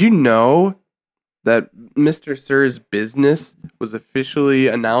don't. Did you know that Mr. Sir's business was officially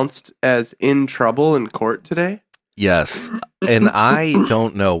announced as in trouble in court today? Yes. And I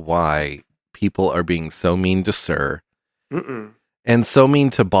don't know why people are being so mean to Sir Mm-mm. and so mean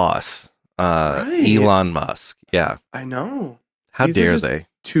to boss, Right. Elon Musk. Yeah. I know. How These are dare just they?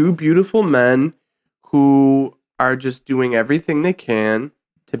 Two beautiful men who are just doing everything they can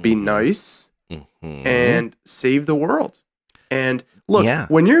to be nice Mhm. and save the world. And look, Yeah.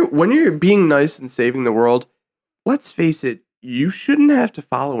 when you're being nice and saving the world, let's face it, you shouldn't have to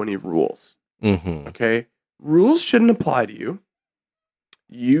follow any rules. Mhm. Okay? Rules shouldn't apply to you.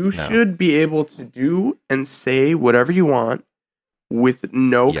 You No. should be able to do and say whatever you want with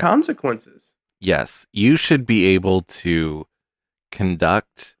no Yeah. consequences. Yes. You should be able to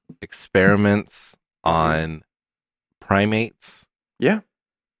conduct experiments on primates Yeah.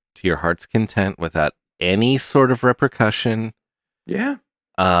 to your heart's content without any sort of repercussion. Yeah.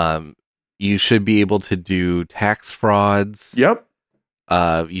 You should be able to do tax frauds. Yep.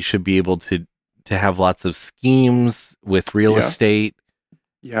 You should be able to have lots of schemes with real Yes. estate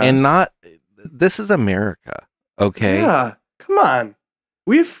Yes. and not. This is America, okay? Yeah. Come on.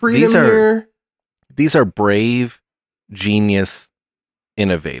 We have freedom These are- here. These are brave, genius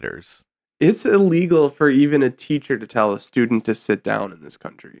innovators. It's illegal for even a teacher to tell a student to sit down in this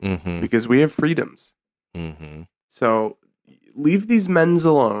country Mm-hmm. because we have freedoms. Mm-hmm. So leave these men's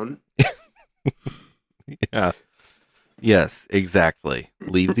alone. Yeah. Yes, exactly.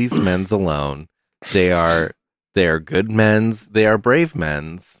 Leave these men's alone. They are good men's. They are brave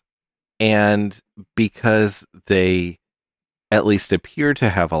men's. And because they at least appear to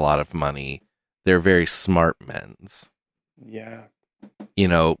have a lot of money, they're very smart men's. Yeah. You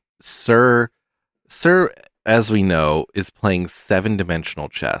know, Sir, as we know, is playing 7-dimensional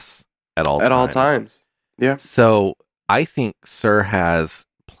chess at all times. Yeah. So I think Sir has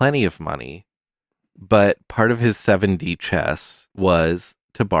plenty of money, but part of his 7D chess was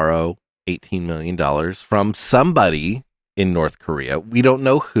to borrow $18 million from somebody in North Korea. We don't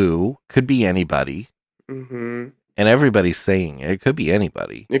know who. Could be anybody. Mm-hmm. And everybody's saying it could be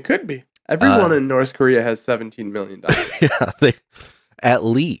anybody. It could be. Everyone in North Korea has $17 million. Yeah, at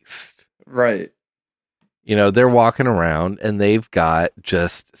least. Right. You know, they're walking around and they've got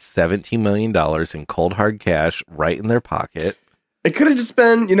just $17 million in cold hard cash right in their pocket. It could have just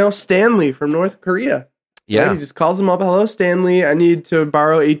been, Stanley from North Korea. Yeah. Right? He just calls him up. Hello, Stanley. I need to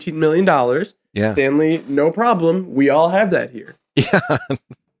borrow $18 million. Yeah. Stanley, no problem. We all have that here. Yeah.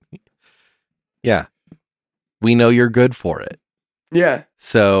 Yeah. We know you're good for it. Yeah.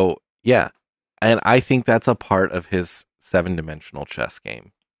 So, yeah. And I think that's a part of his 7-dimensional chess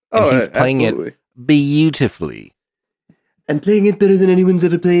game. And he's playing it beautifully. I'm playing it better than anyone's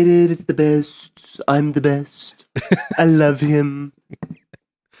ever played it. It's the best. I'm the best. I love him.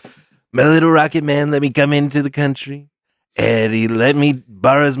 My little rocket man let me come into the country. And he let me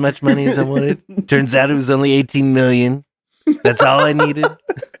borrow as much money as I wanted. Turns out it was only 18 million. That's all I needed.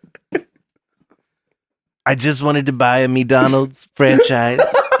 I just wanted to buy a McDonald's franchise.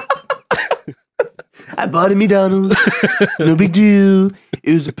 I bought a McDonald's. No big deal.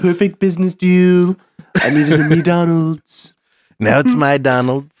 It was a perfect business deal. I needed a McDonald's. Now it's my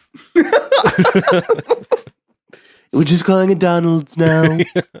Donald's. We're just calling it Donald's now.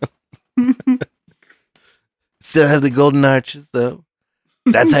 Still have the golden arches, though.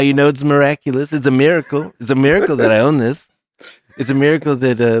 That's how you know it's miraculous. It's a miracle. It's a miracle that I own this. It's a miracle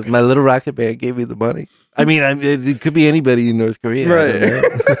that my little rocket band gave me the money. I mean, it could be anybody in North Korea. Right.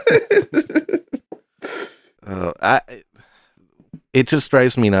 It just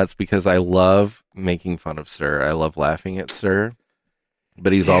drives me nuts because I love making fun of Sir. I love laughing at Sir.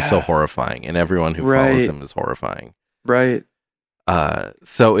 But he's also horrifying, and everyone who follows him is horrifying. Right.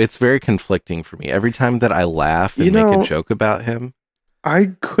 So it's very conflicting for me. Every time that I laugh and make a joke about him.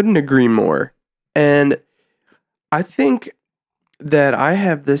 I couldn't agree more. And I think that I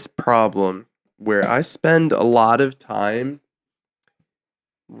have this problem where I spend a lot of time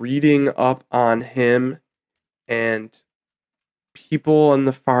reading up on him and people on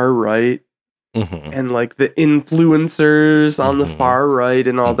the far right and like the influencers on the far right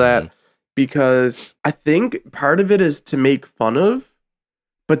and all that, because I think part of it is to make fun of,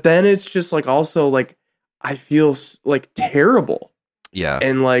 but then it's just like also like I feel like terrible. Yeah.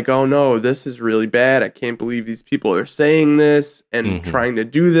 And like, oh no, this is really bad. I can't believe these people are saying this and trying to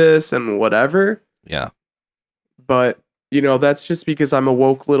do this and whatever. Yeah. But, you know, that's just because I'm a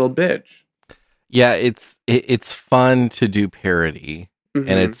woke little bitch. Yeah, it's fun to do parody and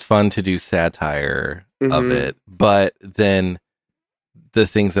it's fun to do satire of it. But then the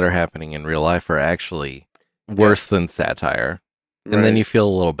things that are happening in real life are actually worse than satire. And then you feel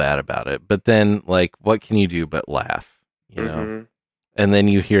a little bad about it. But then, like, what can you do but laugh? You know? And then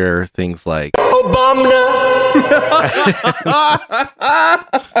you hear things like Obama.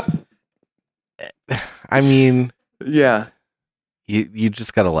 I mean, yeah, you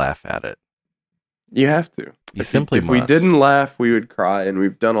just got to laugh at it. You have to. You simply if we must. didn't laugh, we would cry, and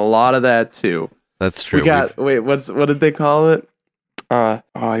we've done a lot of that too. That's true. We got what did they call it? I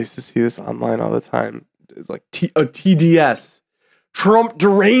used to see this online all the time. It's like TDS. Trump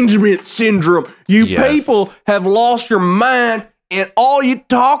derangement syndrome. You people have lost your mind, and all you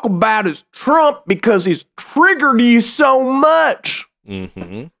talk about is Trump because he's triggered you so much.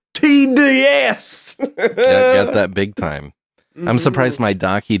 TDS. Got that big time. I'm surprised my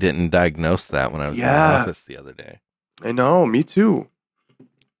docky didn't diagnose that when I was in the office the other day. I know, me too.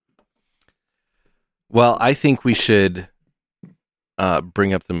 Well, I think we should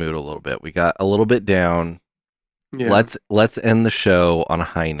bring up the mood a little bit. We got a little bit down. Yeah. Let's end the show on a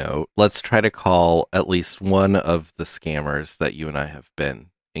high note. Let's try to call at least one of the scammers that you and I have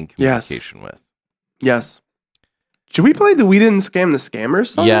been in communication with. Yes. Should we play the "We Didn't Scam the Scammers"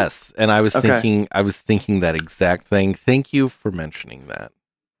 song? Yes, and I was thinking that exact thing. Thank you for mentioning that.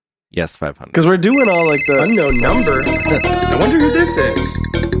 Yes, 500. Because we're doing all like the unknown number. I wonder who this is.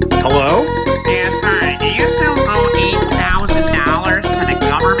 Hello? Yes, hi. Do you still owe $8,000 to the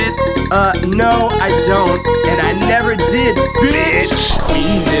government? No, I don't, and I never did, bitch.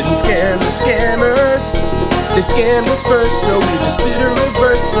 We didn't scam the scammers. They scammed us first, so we just did a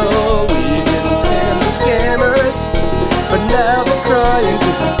reversal. We didn't scam the scammers, but now they're crying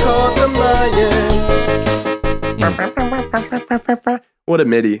because we caught them lying. What a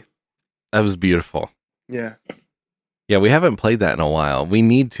MIDI. That was beautiful. Yeah. Yeah, we haven't played that in a while. We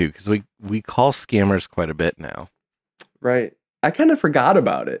need to, because we call scammers quite a bit now. Right. I kind of forgot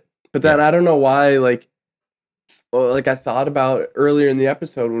about it. But then I don't know why, like I thought about earlier in the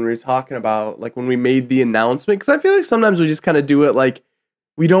episode when we were talking about, like, when we made the announcement. Because I feel like sometimes we just kind of do it like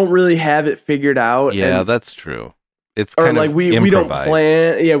we don't really have it figured out. Yeah, that's true. It's or kind like of we don't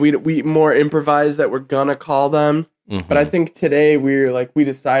plan. Yeah, we more improvise that we're gonna call them. But I think today we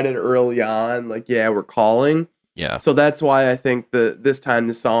decided early on, like, yeah, we're calling. Yeah. So that's why I think this time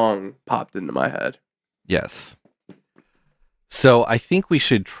the song popped into my head. Yes. So I think we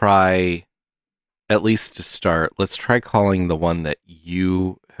should try, at least to start, let's try calling the one that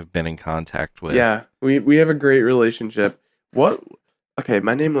you have been in contact with. Yeah, we have a great relationship. Okay,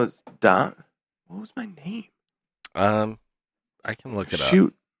 my name was Don. What was my name? I can look it up.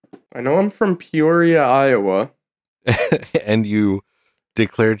 Shoot. I know I'm from Peoria, Iowa. And you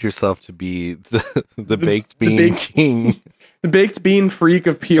declared yourself to be the baked bean king. The baked bean freak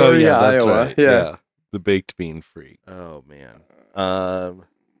of Peoria, that's Iowa. Right. Yeah. The baked bean freak. Oh man. Let's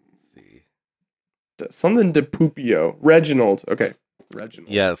see. Something DePupio. Reginald. Okay.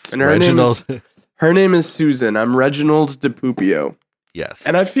 Reginald. Yes. And her name is Susan. I'm Reginald DePupio. Yes.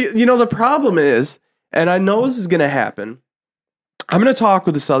 And I feel, the problem is, and I know this is going to happen, I'm going to talk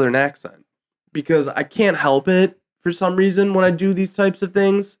with a Southern accent. because I can't help it for some reason when I do these types of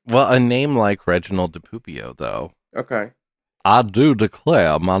things. Well, a name like Reginald DePupio, though. Okay. I do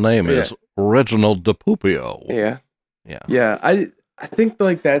declare my name is Reginald DePupio. Yeah. Yeah. Yeah. I think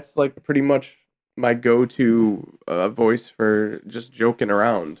like that's like pretty much my go-to voice for just joking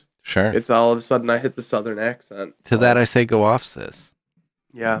around. Sure. It's all of a sudden I hit the southern accent. To that I say go off, sis.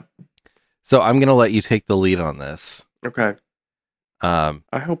 Yeah. So I'm going to let you take the lead on this. Okay. I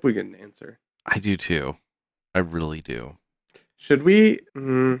I hope we get an answer. do too. I really do. Should we?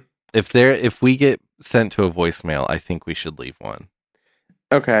 If we get sent to a voicemail, I think we should leave one.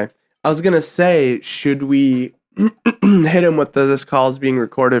 Okay. I was gonna say, should we hit him with this call is being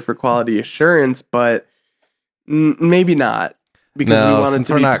recorded for quality assurance, but maybe not because we want it since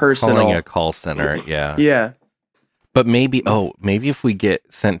to we're be not personal. calling a call center, yeah. Yeah. But maybe if we get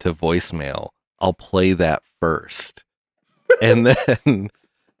sent to voicemail, I'll play that first, and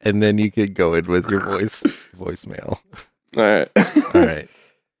then you could go in with your voicemail. All right. All right.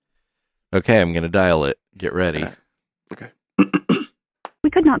 Okay, I'm gonna dial it. Get ready. Okay. We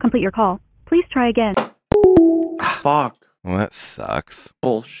could not complete your call. Please try again. Fuck. Well, that sucks.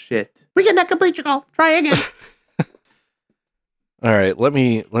 Bullshit. We cannot complete your call. Try again. All right, let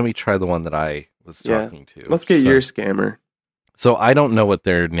me try the one that I was Yeah. talking to. Let's get your scammer. So I don't know what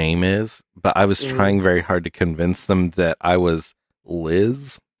their name is, but I was Mhm. trying very hard to convince them that I was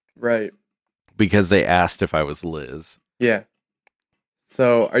Liz Right. because they asked if I was Liz. Yeah.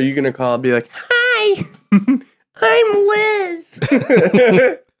 So, are you gonna call and be like, "Hi, I'm Liz"?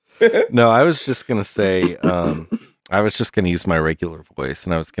 No, I was just gonna say, I was just gonna use my regular voice,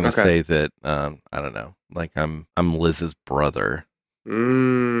 and I was gonna Okay. say that, I don't know, like I'm Liz's brother,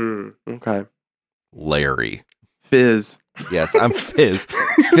 Okay. Larry. Fizz. Yes, I'm Fizz.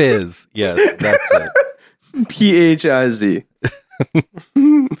 Fizz. Yes, that's it. PHIZ.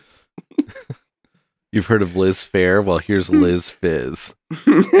 You've heard of Liz Fair? Well, here's Liz Fizz.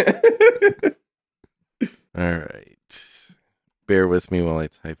 All right. Bear with me while I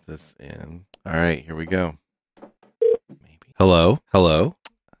type this in. All right, here we go. Maybe. Hello? Hello?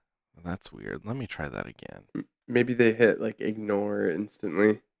 That's weird. Let me try that again. Maybe they hit like ignore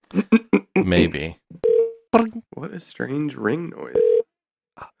instantly. Maybe. What a strange ring noise.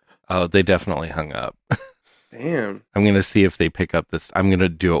 Oh, they definitely hung up. Damn. I'm going to see if they pick up this. I'm going to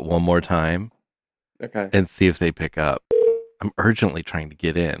do it one more time Okay. and see if they pick up. I'm urgently trying to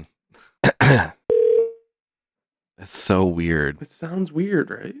get in. It's so weird. It sounds weird,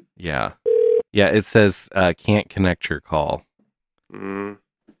 right? Yeah. Yeah, it says can't connect your call. Mm.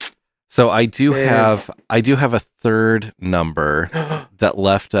 So I do Man. have a third number that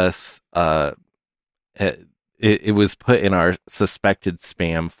left us it was put in our suspected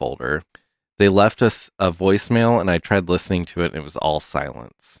spam folder. They left us a voicemail and I tried listening to it and it was all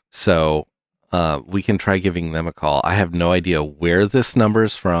silence. So we can try giving them a call. I have no idea where this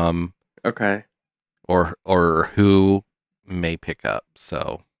number's from Okay. or who may pick up.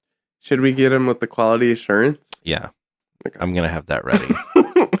 So Should we get him with the quality assurance? yeah, Okay. I'm going to have that ready. I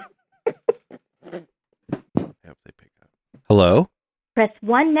hope they pick up. Hello? Press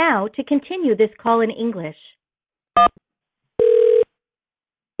 1 now to continue this call in English.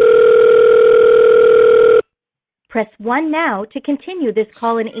 Press 1 now to continue this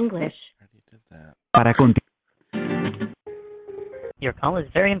call in English. I already did that. Your call is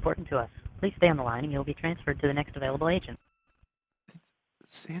very important to us. Please stay on the line and you'll be transferred to the next available agent.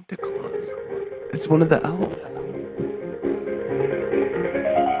 Santa Claus. It's one of the elves.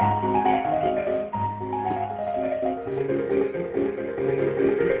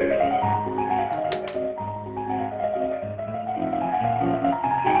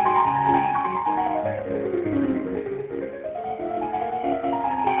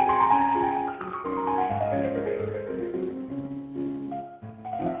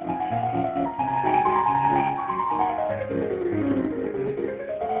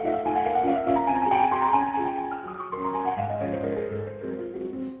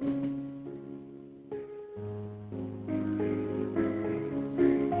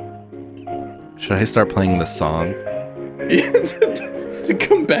 Should I start playing the song? to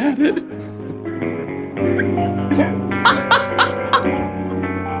combat it.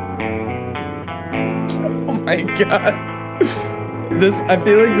 Oh my god. I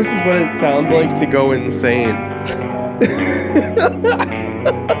feel like this is what it sounds like to go insane.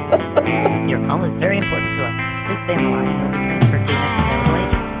 Your call is very important to us. Please stay on the line and you'll be transferred to the next available agent.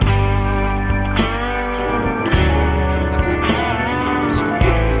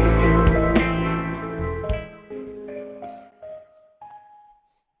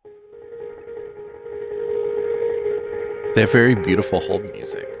 They have very beautiful hold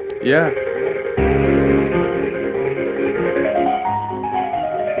music. Yeah.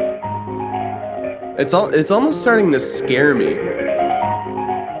 It's almost starting to scare me.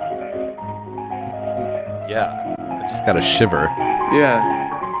 Yeah. I just got a shiver. Yeah.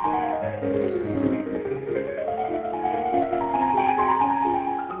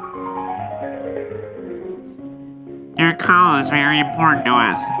 Your call is very important to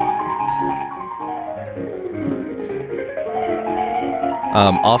us.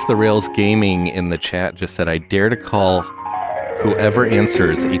 Off the Rails Gaming in the chat just said, I dare to call whoever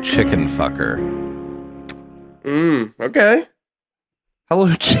answers a chicken fucker. Okay.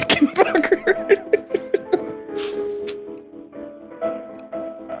 Hello, chicken fucker.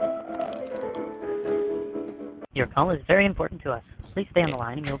 Your call is very important to us. Please stay on the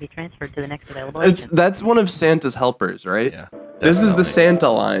line and you'll be transferred to the next available agent. That's one of Santa's helpers, right? Yeah. This is the definitely. Santa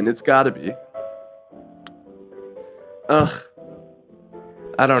line. It's gotta be. Ugh.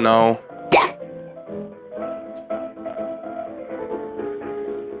 I don't know.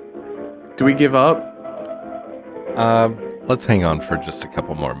 Do we give up? Let's hang on for just a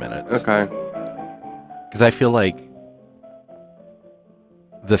couple more minutes. Okay. Because I feel like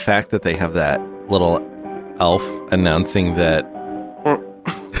the fact that they have that little elf announcing that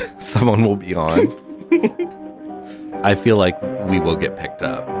someone will be on, I feel like we will get picked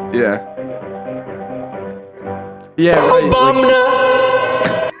up. Yeah. Yeah, right.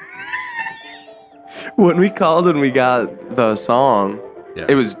 Like, when we called and we got the song, Yeah.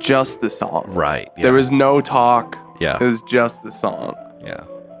 it was just the song. Right. Yeah. There was no talk. Yeah. It was just the song. Yeah.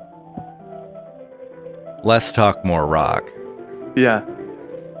 Less talk, more rock. Yeah.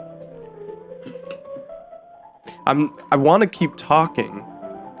 I want to keep talking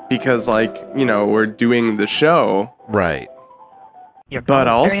because, like, you know, we're doing the show. Right. Your call But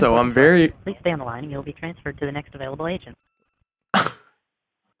is also, important I'm to us. very. Please stay on the line and you'll be transferred to the next available agent.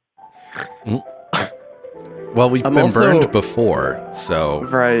 Well, we've I'm been also- burned before, so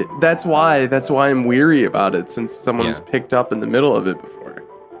Right. That's why I'm weary about it since someone's Yeah. picked up in the middle of it before.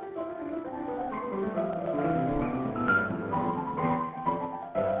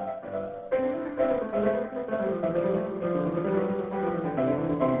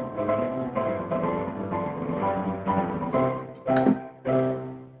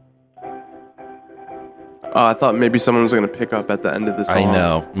 Oh, I thought maybe someone was going to pick up at the end of the song. I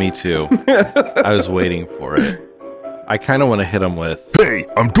know. Me too. I was waiting for it. I kind of want to hit him with, Hey,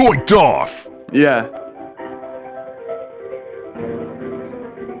 I'm doinked off. Yeah.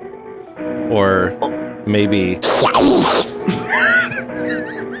 or maybe,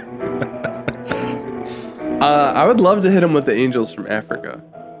 I would love to hit him with the Angels from Africa.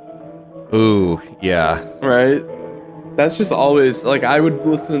 ooh, yeah. Right? That's just always, like, I would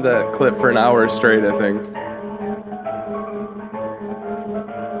listen to that clip for an hour straight, I think.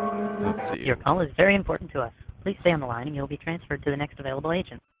 Let's see. Your call is very important to us. Please stay on the line and you'll be transferred to the next available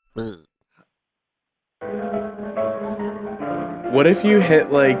agent. What if you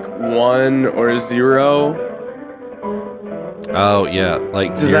hit, like, 1 or 0? Oh, yeah.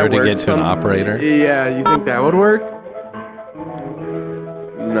 Like Does zero that to work? get to an operator. Yeah, you think that would work?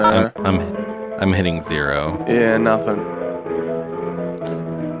 Nah. I'm hitting 0. Yeah, nothing.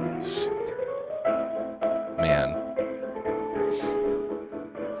 Man.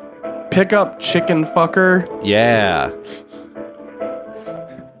 Pick up, chicken fucker. Yeah.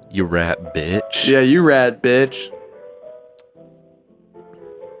 You rat bitch. Yeah, you rat bitch.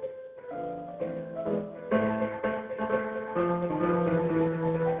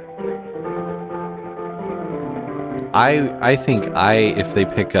 I think if they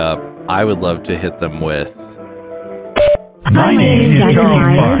pick up, I would love to hit them with, My name is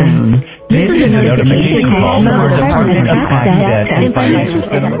Charles Barnes. This is a notification call from the Department of Crime Debt and Financial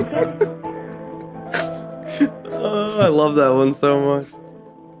Settlements. Oh, I love that one so much.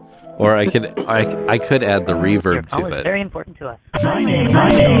 or I could add the Your reverb call to is it. very important to us. My name is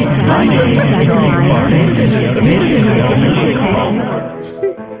Charles Barnes. This is a notification call.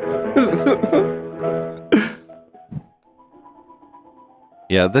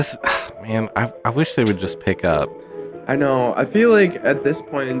 Yeah, this man, I wish they would just pick up. I know. I feel like at this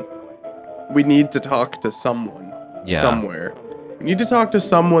point, we need to talk to someone. Yeah. Somewhere. We need to talk to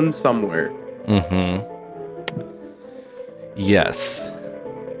someone somewhere. Mm-hmm. Yes.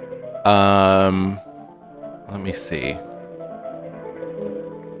 Let me see.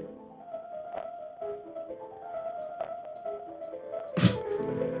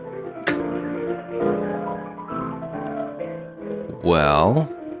 Well,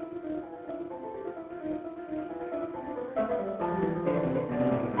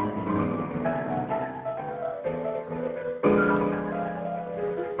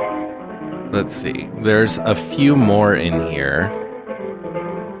 Let's see. There's a few more in here.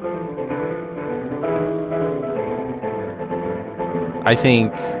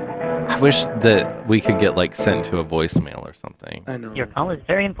 I wish that we could get like sent to a voicemail or something. I know. Your call is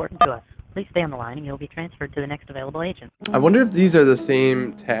very important to us. Please stay on the line and you'll be transferred to the next available agent. I wonder if these are the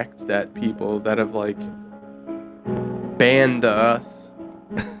same tax debt people that have like banned us.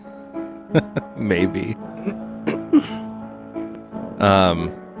 Maybe.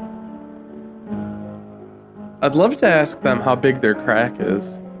 I'd love to ask them how big their crack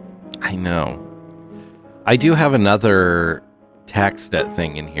is. I know. I do have another tax debt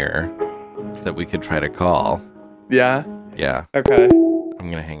thing in here that we could try to call. Yeah? Yeah. Okay. I'm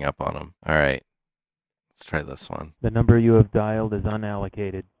going to hang up on them. All right. Let's try this one. The number you have dialed is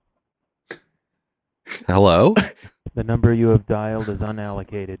unallocated. Hello? The number you have dialed is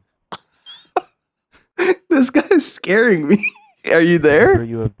unallocated. This guy's scaring me. Are you The there? number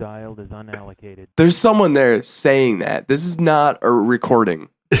you have dialed is unallocated. There's someone there saying that. This is not a recording.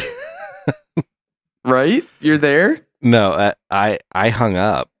 Right? You're there? No, I hung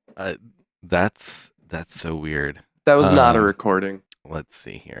up. That's so weird. That was not a recording. Let's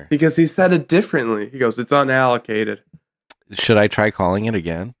see here. Because he said it differently. He goes, it's unallocated. Should I try calling it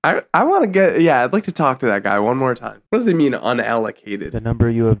again? I want to I'd like to talk to that guy one more time. What does he mean unallocated? The number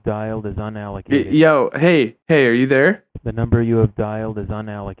you have dialed is unallocated. Yo, hey, are you there? The number you have dialed is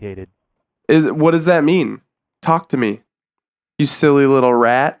unallocated. What does that mean? Talk to me. You silly little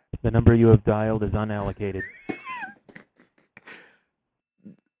rat. The number you have dialed is unallocated.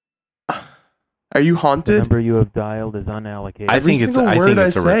 Are you The haunted? number you have dialed is unallocated. I think it's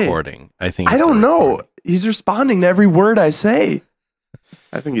a say. recording. I don't know. He's responding to every word I say.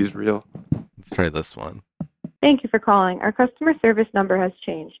 I think he's real. Let's try this one. Thank you for calling. Our customer service number has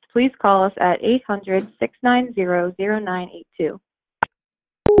changed. Please call us at 800-690-0982.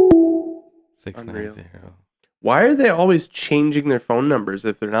 690. Why are they always changing their phone numbers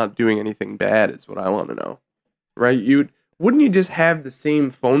if they're not doing anything bad is what I want to know. Right? Wouldn't you just have the same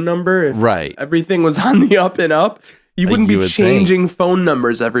phone number if everything was on the up and up? You wouldn't be changing phone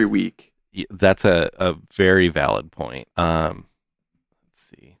numbers every week. That's a very valid point. Let's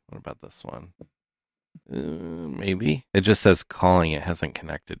see. What about this one? Maybe. It just says calling. It hasn't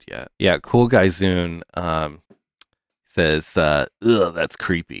connected yet. Yeah, Cool Guy Zune says, ugh, that's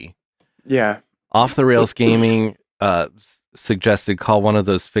creepy. Yeah. Off the Rails Gaming suggested call one of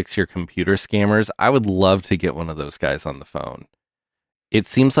those fix your computer scammers. I would love to get one of those guys on the phone. It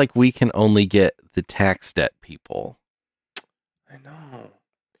seems like we can only get the tax debt people. I know.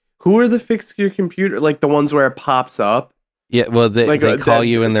 Who are the fix your computer? Like the ones where it pops up? Yeah, well, they call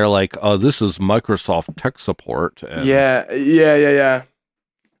you and they're like, oh, this is Microsoft tech support. And Yeah.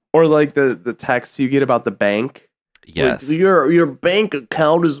 Or like the texts you get about the bank. Yes. Like, your bank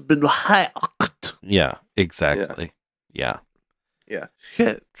account has been hacked. Yeah, exactly. Yeah.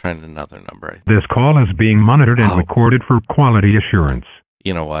 Shit. Trying another number. This call is being monitored and recorded for quality assurance.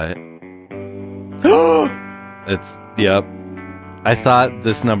 You know what? Yep. I thought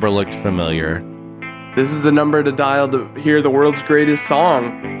this number looked familiar. This is the number to dial to hear the world's greatest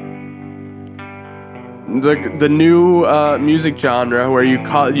song. The new music genre where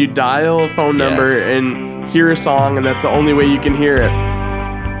you dial a phone number and hear a song, and that's the only way you can hear it.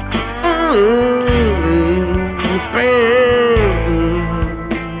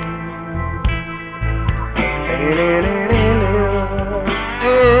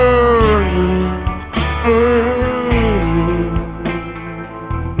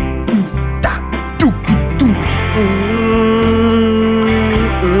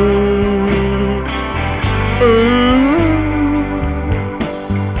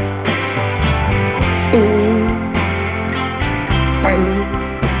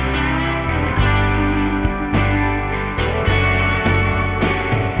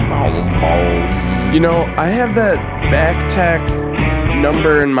 You know, I have that back tax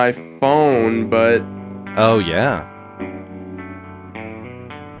number in my phone, but... Oh, yeah.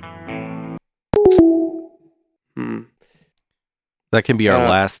 That can be our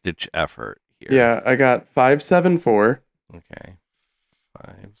last-ditch effort here. Yeah, I got 574. Okay.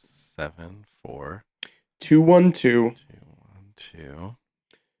 574. 212. 212.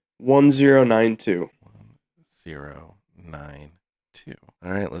 1092. 1092.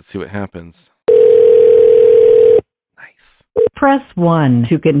 All right, let's see what happens. Nice. Press 1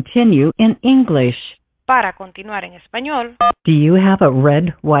 to continue in English. Para continuar en español. Do you have a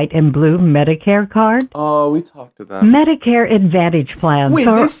red, white, and blue Medicare card? Oh, we talked to them. Medicare Advantage plans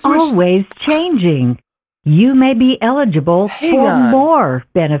are always changing. You may be eligible for more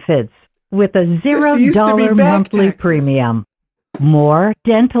benefits with a $0 monthly premium. More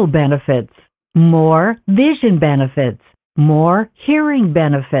dental benefits, more vision benefits, more hearing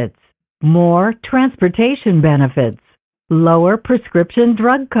benefits, more transportation benefits, lower prescription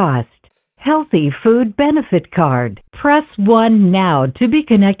drug cost, healthy food benefit card. Press 1 now to be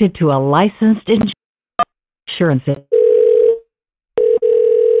connected to a licensed insurance.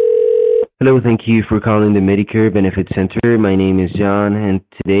 Hello, thank you for calling the Medicare Benefit Center. My name is John, and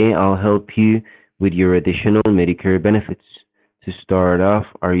today I'll help you with your additional Medicare benefits. To start off,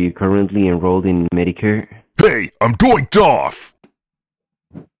 are you currently enrolled in Medicare? Hey, I'm doinked off!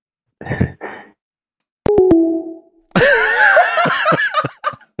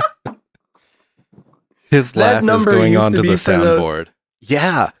 His laugh is going onto the soundboard.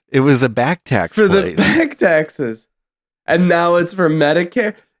 Yeah, it was a back tax for place. the back taxes, and now it's for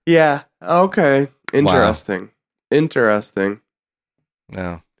Medicare. Yeah. Okay. Interesting. Wow. Interesting.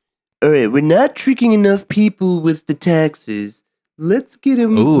 No. All right, we're not tricking enough people with the taxes. Let's get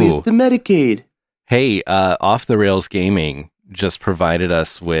them with the Medicaid. Hey, Off the Rails Gaming just provided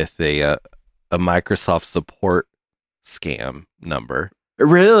us with a Microsoft support scam number.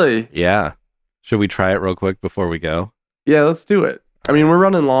 Really? Yeah. Should we try it real quick before we go? Yeah, let's do it. I mean, we're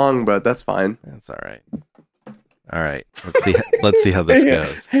running long, but that's fine. That's all right. All right. Let's see how this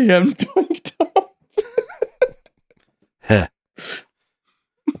goes. Hey, I'm doinked off.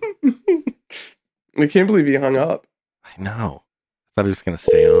 I can't believe he hung up. I know. I thought he was going to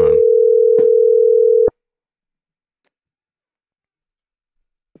stay on.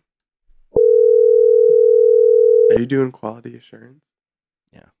 Are you doing quality assurance?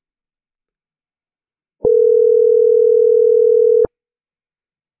 Yeah.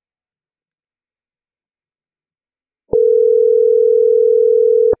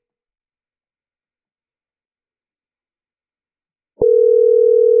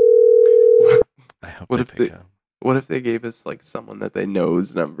 I hope What they if pick up. What if they gave us like someone that they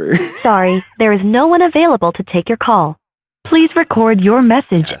know's number? Sorry, there is no one available to take your call. Please record your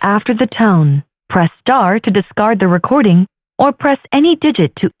message after the tone. Press star to discard the recording, or press any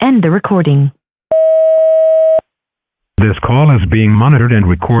digit to end the recording. This call is being monitored and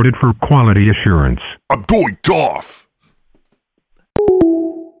recorded for quality assurance. I'm doinked off!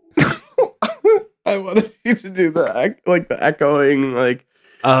 I wanted you to do the echoing, like.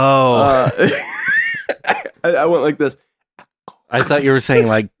 Oh. I went like this. I thought you were saying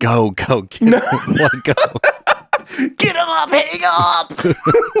like go, get no. Like, go. Get him up, hang up!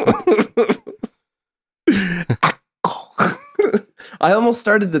 I almost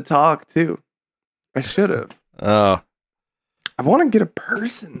started to talk too. I should have. Oh. I want to get a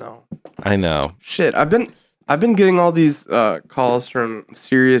person though. I know. Shit, I've been getting all these calls from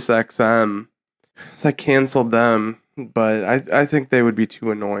Sirius XM. So I canceled them, but I think they would be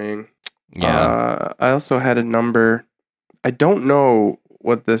too annoying. Yeah. I also had a number. I don't know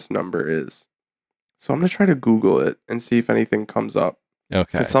what this number is. So I'm going to try to Google it and see if anything comes up. Okay.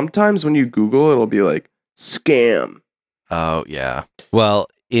 Because sometimes when you Google, it'll be like, scam. Oh, yeah. Well,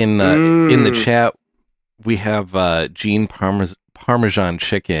 in the chat, we have Gene Parmesan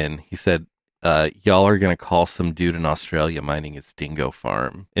Chicken. He said, y'all are going to call some dude in Australia minding his dingo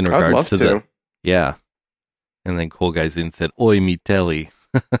farm. In regards I'd love to to. the... Yeah. And then Cool Guy Zoom said, oi, me telly.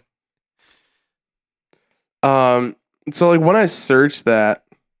 So like when I search that,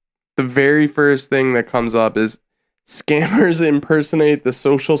 the very first thing that comes up is scammers impersonate the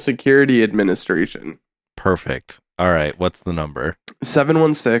Social Security Administration. Perfect. All right. What's the number?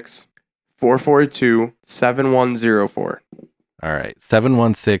 716-442-7104. All right.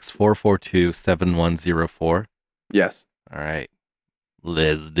 716-442-7104. Yes. All right.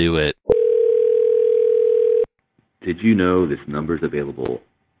 Let's do it. Did you know this number is available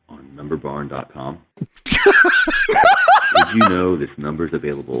on numberbarn.com? Did you know this number is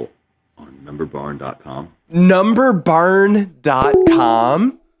available on numberbarn.com?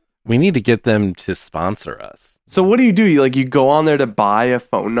 Numberbarn.com? We need to get them to sponsor us. So what do? You go on there to buy a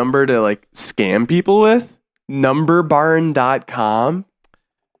phone number to like scam people with? Numberbarn.com?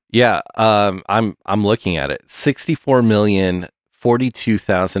 Yeah, I'm looking at it.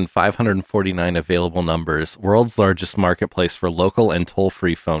 64,042,549 available numbers. World's largest marketplace for local and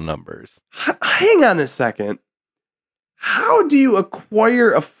toll-free phone numbers. Hang on a second. How do you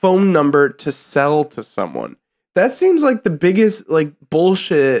acquire a phone number to sell to someone? That seems like the biggest like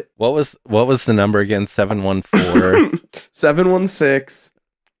bullshit. What was the number again? 714 716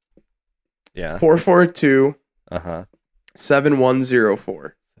 Yeah. 442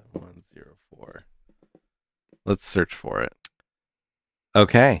 7104. 7104. Let's search for it.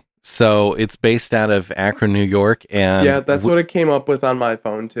 Okay. So it's based out of Akron, New York, and yeah, that's what it came up with on my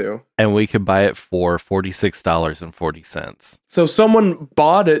phone too. And we could buy it for $46.40. So someone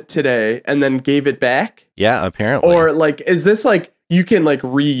bought it today and then gave it back? Yeah, apparently. Or like, is this like you can like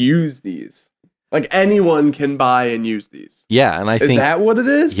reuse these? Like anyone can buy and use these. Yeah, and I think is that what it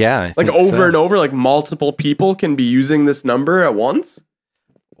is? Yeah, I like think over so. and over, like multiple people can be using this number at once.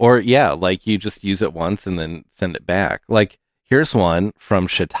 Or yeah, like you just use it once and then send it back. Like here's one from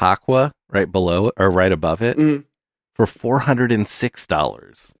Chautauqua, right below or right above it, for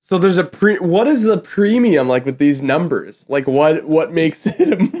 $406. So there's a what is the premium like with these numbers? Like what makes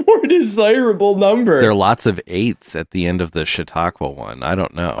it a more desirable number? There are lots of 8s at the end of the Chautauqua one. I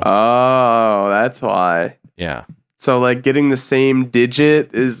don't know. Oh, that's why. Yeah. So like getting the same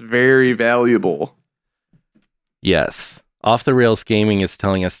digit is very valuable. Yes. Off the Rails Gaming is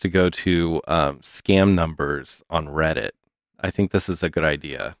telling us to go to scam numbers on Reddit. I think this is a good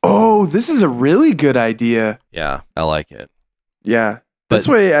idea. Oh, this is a really good idea. Yeah, I like it. Yeah. This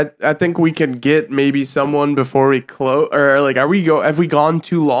way, I think we can get maybe someone before we close. Or like, have we gone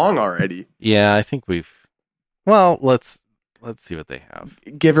too long already? Yeah, I think we've. Well, let's see what they have.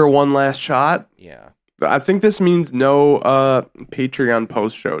 Give her one last shot. Yeah. I think this means no Patreon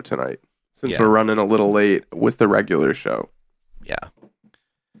post show tonight, since we're running a little late with the regular show. Yeah.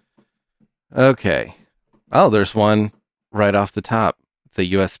 Okay. Oh, there's one right off the top. It's a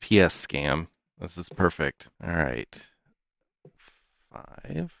USPS scam. This is perfect. All right.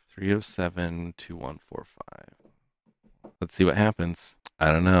 5-307-2145. Let's see what happens.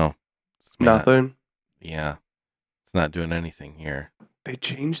 I don't know. Nothing. Yeah. It's not doing anything here. They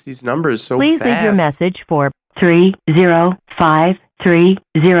changed these numbers so Please fast. leave your message for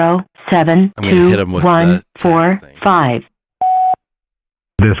 305-307-2145.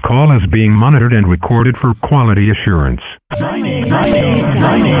 This call is being monitored and recorded for quality assurance.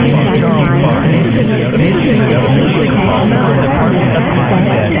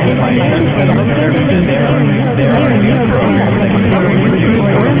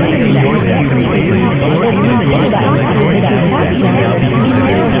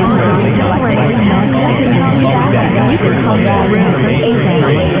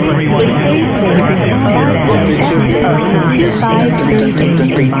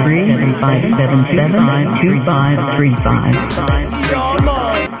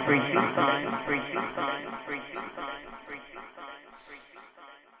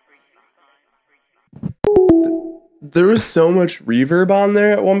 There was so much reverb on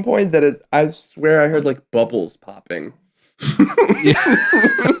there at one point that I swear I heard like bubbles popping.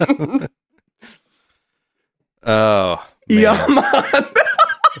 Oh, yeah, man.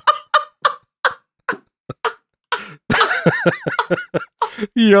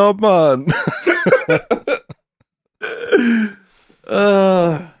 Yeah, man.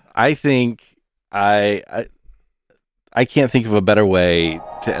 I think I can't think of a better way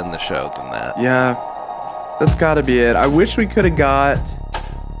to end the show than that. Yeah, that's got to be it. I wish we could have got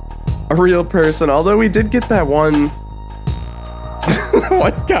a real person, although we did get that one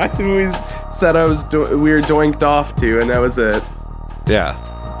guy who we said we were doinked off to, and that was it. Yeah.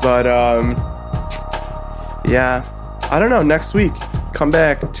 But yeah, I don't know. Next week, come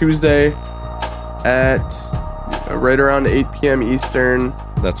back Tuesday at right around 8 p.m. Eastern.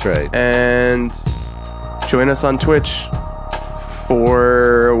 That's right. And join us on Twitch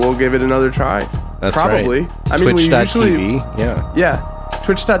we'll give it another try. That's probably. Right. I mean, we usually yeah.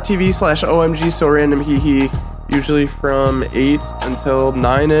 Twitch.tv/OMG so random hee. Usually from 8 until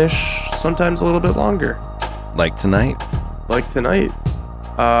 9ish, sometimes a little bit longer. Like tonight.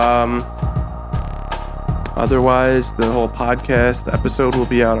 Otherwise, the whole podcast episode will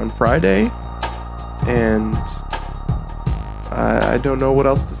be out on Friday. And I don't know what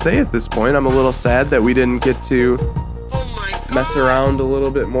else to say at this point. I'm a little sad that we didn't get to mess around a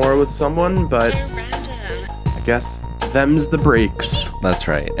little bit more with someone, but I guess them's the breaks. That's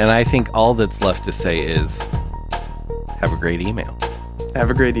right. And I think all that's left to say is have a great email.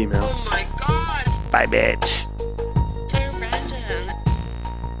 Have a great email. Oh my god. Bye, bitch. So random.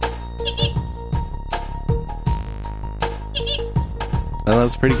 Well, that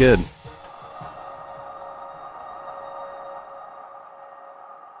was pretty good.